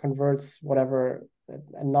that like converts whatever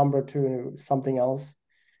a number to something else,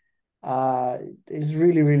 it's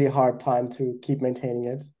really, really hard time to keep maintaining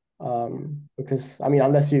it. Because I mean,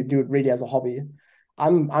 unless you do it really as a hobby.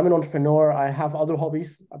 I'm an entrepreneur. I have other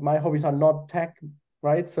hobbies. My hobbies are not tech,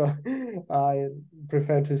 right? So I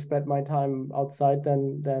prefer to spend my time outside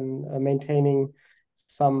than maintaining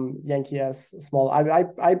some Yankee ass small.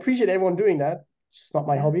 I appreciate everyone doing that. It's just not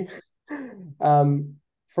my hobby.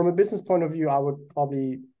 From a business point of view, I would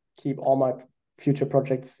probably keep all my future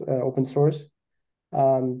projects open source,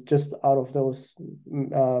 just out of those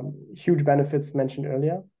huge benefits mentioned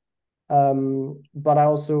earlier. But I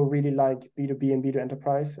also really like B2B and B2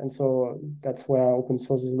 enterprise. And so that's where open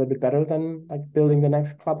source is a little bit better than like building the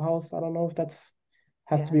next Clubhouse. I don't know if that's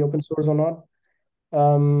has to be open source or not.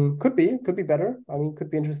 Could be better. I mean,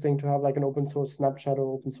 could be interesting to have like an open source Snapchat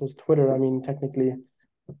or open source Twitter. I mean, technically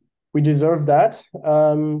we deserve that.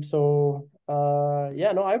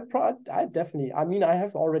 Yeah, no, I definitely, I mean, I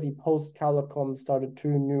have already post cal.com started 2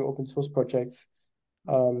 new open source projects.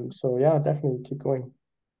 So yeah, definitely keep going.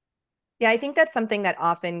 Yeah, I think that's something that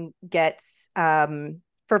often gets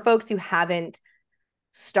for folks who haven't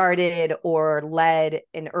started or led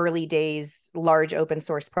in early days large open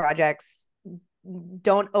source projects,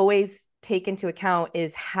 don't always take into account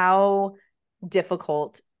is how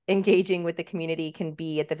difficult engaging with the community can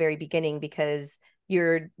be at the very beginning, because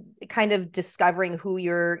you're kind of discovering who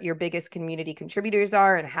your biggest community contributors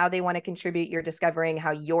are and how they want to contribute. You're discovering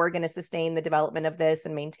how you're going to sustain the development of this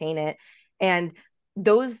and maintain it. And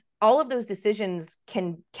all of those decisions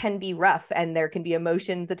can be rough, and there can be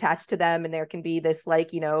emotions attached to them, and there can be this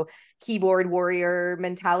keyboard warrior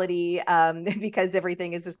mentality because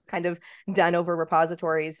everything is just kind of done over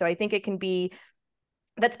repositories. So I think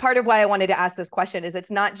that's part of why I wanted to ask this question, is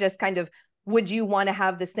it's not just kind of, would you want to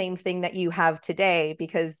have the same thing that you have today,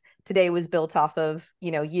 because today was built off of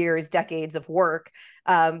years, decades of work,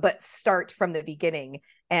 but start from the beginning.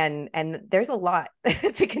 And there's a lot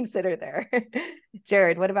to consider there.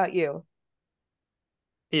 Jared, what about you?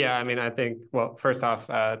 Yeah, I mean, I think, well, first off,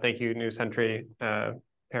 thank you, New Sentry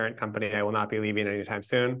parent company. I will not be leaving anytime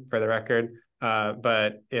soon, for the record.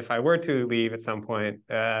 But if I were to leave at some point,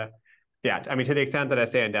 yeah, I mean, to the extent that I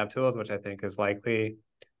stay on DevTools, which I think is likely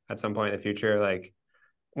at some point in the future, like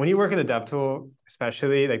when you work in a dev tool,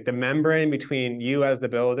 especially like the membrane between you as the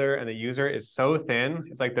builder and the user is so thin.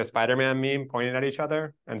 It's like the Spider-Man meme pointing at each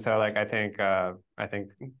other. And so like I think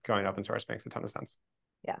going open source makes a ton of sense.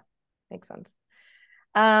 Yeah, makes sense.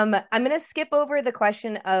 I'm going to skip over the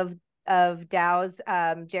question of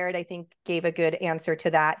DAOs. Jared, I think, gave a good answer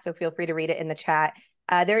to that, so feel free to read it in the chat.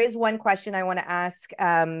 There is one question I want to ask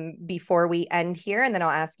before we end here, and then I'll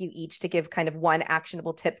ask you each to give kind of one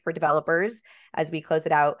actionable tip for developers as we close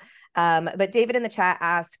it out. But David in the chat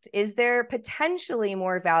asked, is there potentially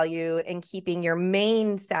more value in keeping your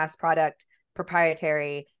main SaaS product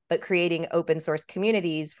proprietary, but creating open source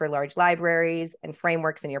communities for large libraries and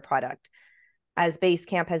frameworks in your product, as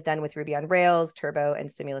Basecamp has done with Ruby on Rails, Turbo,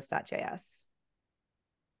 and Stimulus.js?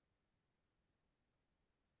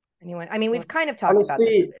 Anyone? I mean, we've kind of talked about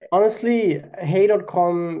this. Honestly,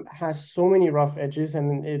 hey.com has so many rough edges,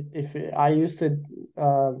 and if I used it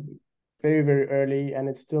very, very early, and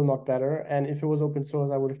it's still not better. And if it was open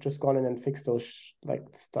source, I would have just gone in and fixed those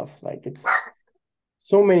stuff. Like, it's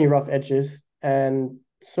so many rough edges, and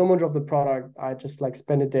so much of the product, I just like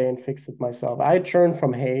spend a day and fix it myself. I churned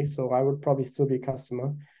from Hey, so I would probably still be a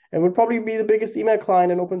customer, and would probably be the biggest email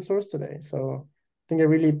client in open source today. So I think I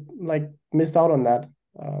really like missed out on that.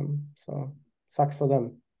 So sucks for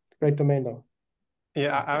them. Great domain though.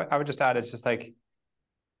 Yeah, I would just add, it's just like,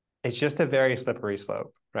 it's just a very slippery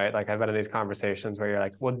slope, right? Like I've been in these conversations where you're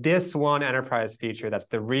like, well, this one enterprise feature, that's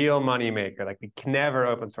the real money maker. Like we can never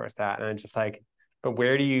open source that. And it's just like, but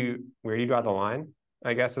where do you draw the line?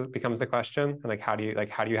 I guess it becomes the question. And like, how do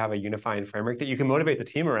you have a unifying framework that you can motivate the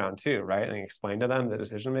team around too, right? And explain to them the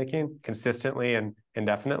decision making consistently and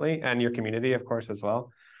indefinitely, and your community, of course, as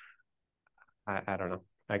well. I don't know.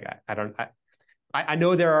 Like I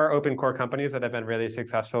know there are open core companies that have been really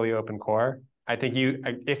successfully open core. I think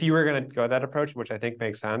if you were going to go that approach, which I think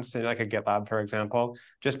makes sense, like a GitLab, for example,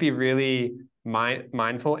 just be really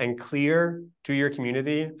mindful and clear to your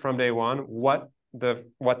community from day one what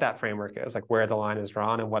that framework is, like where the line is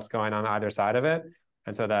drawn and what's going on either side of it,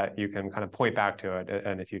 and so that you can kind of point back to it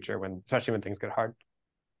in the future, especially when things get hard.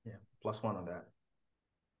 Yeah, +1 on that.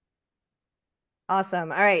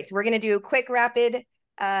 Awesome. All right, we're going to do a quick rapid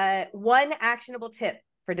one actionable tip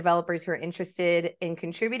for developers who are interested in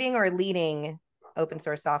contributing or leading open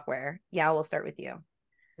source software. Yeah, we'll start with you.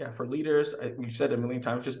 Yeah, for leaders, we said a million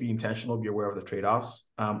times, just be intentional, be aware of the trade-offs.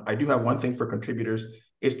 I do have one thing for contributors,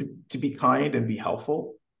 is to be kind and be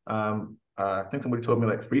helpful. I think somebody told me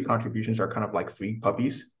like free contributions are kind of like free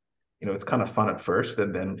puppies. It's kind of fun at first,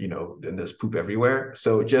 and then then there's poop everywhere.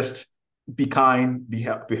 So just be kind, be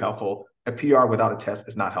helpful. A PR without a test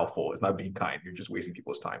is not helpful. It's not being kind. You're just wasting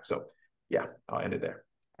people's time. So yeah, I'll end it there.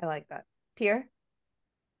 I like that. Pierre?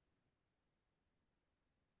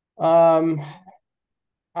 I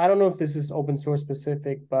don't know if this is open source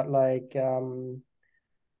specific, but like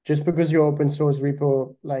just because your open source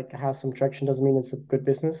repo like has some traction doesn't mean it's a good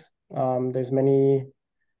business. There's many,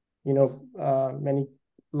 many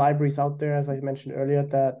libraries out there, as I mentioned earlier,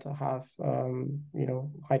 that have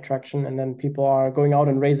high traction, and then people are going out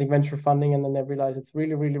and raising venture funding, and then they realize it's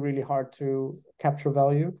really, really, really hard to capture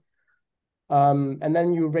value. And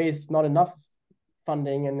then you raise not enough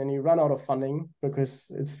funding, and then you run out of funding because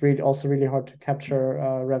it's also really hard to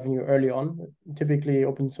capture revenue early on. Typically,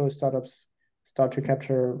 open source startups start to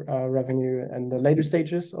capture revenue in the later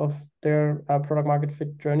stages of their product market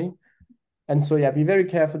fit journey. And so, yeah, be very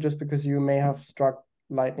careful. Just because you may have struck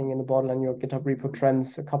lightning in the bottle and your GitHub repo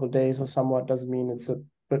trends a couple of days or somewhat doesn't mean it's a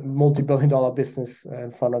multi-billion-dollar business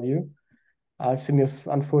in front of you. I've seen this,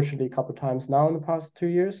 unfortunately, a couple of times now in the past 2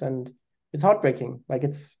 years, and it's heartbreaking. Like,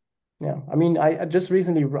 it's, yeah. I mean, I just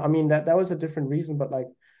recently, I mean, that was a different reason, but like,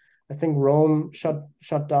 I think Rome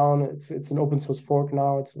shut down. It's an open source fork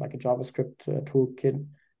now. It's like a JavaScript toolkit.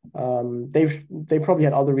 They probably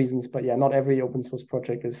had other reasons, but yeah, not every open source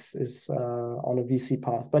project is on a VC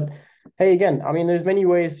path. But hey, again, I mean, there's many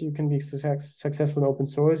ways you can be successful in open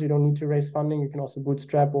source. You don't need to raise funding. You can also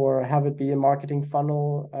bootstrap or have it be a marketing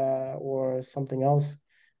funnel or something else.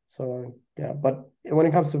 So yeah, but when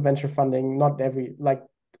it comes to venture funding, not every, like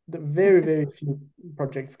the very, very few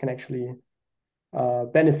projects can actually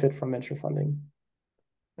benefit from venture funding.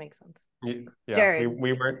 Makes sense. Yeah, Jared.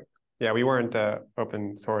 we weren't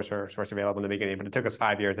open source or source available in the beginning, but it took us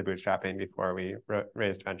 5 years of bootstrapping before we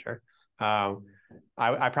raised venture.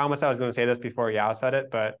 I promised I was going to say this before Yao said it,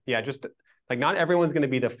 but yeah, just like not everyone's going to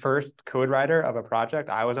be the first code writer of a project.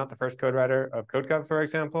 I was not the first code writer of CodeGov, for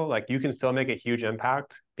example. Like you can still make a huge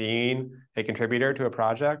impact being a contributor to a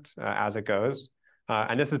project as it goes.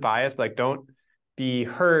 And this is biased, but like don't be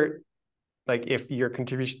hurt like if your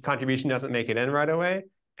contribution doesn't make it in right away.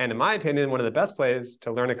 And in my opinion, one of the best plays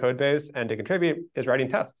to learn a code base and to contribute is writing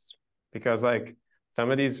tests, because like some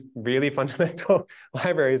of these really fundamental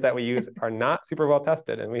libraries that we use are not super well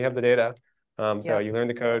tested, and we have the data. So you learn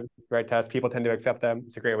the code, write tests, people tend to accept them.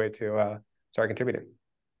 It's a great way to start contributing.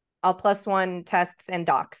 I'll +1 tests and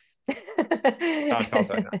docs. Docs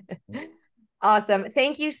also. Awesome.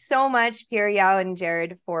 Thank you so much, Pierre, Yao, and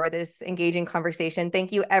Jared, for this engaging conversation.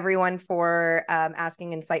 Thank you, everyone, for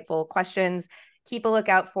asking insightful questions. Keep a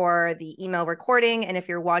lookout for the email recording. And if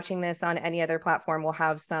you're watching this on any other platform, we'll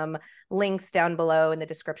have some links down below in the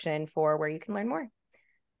description for where you can learn more.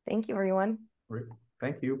 Thank you, everyone. Great.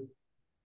 Thank you.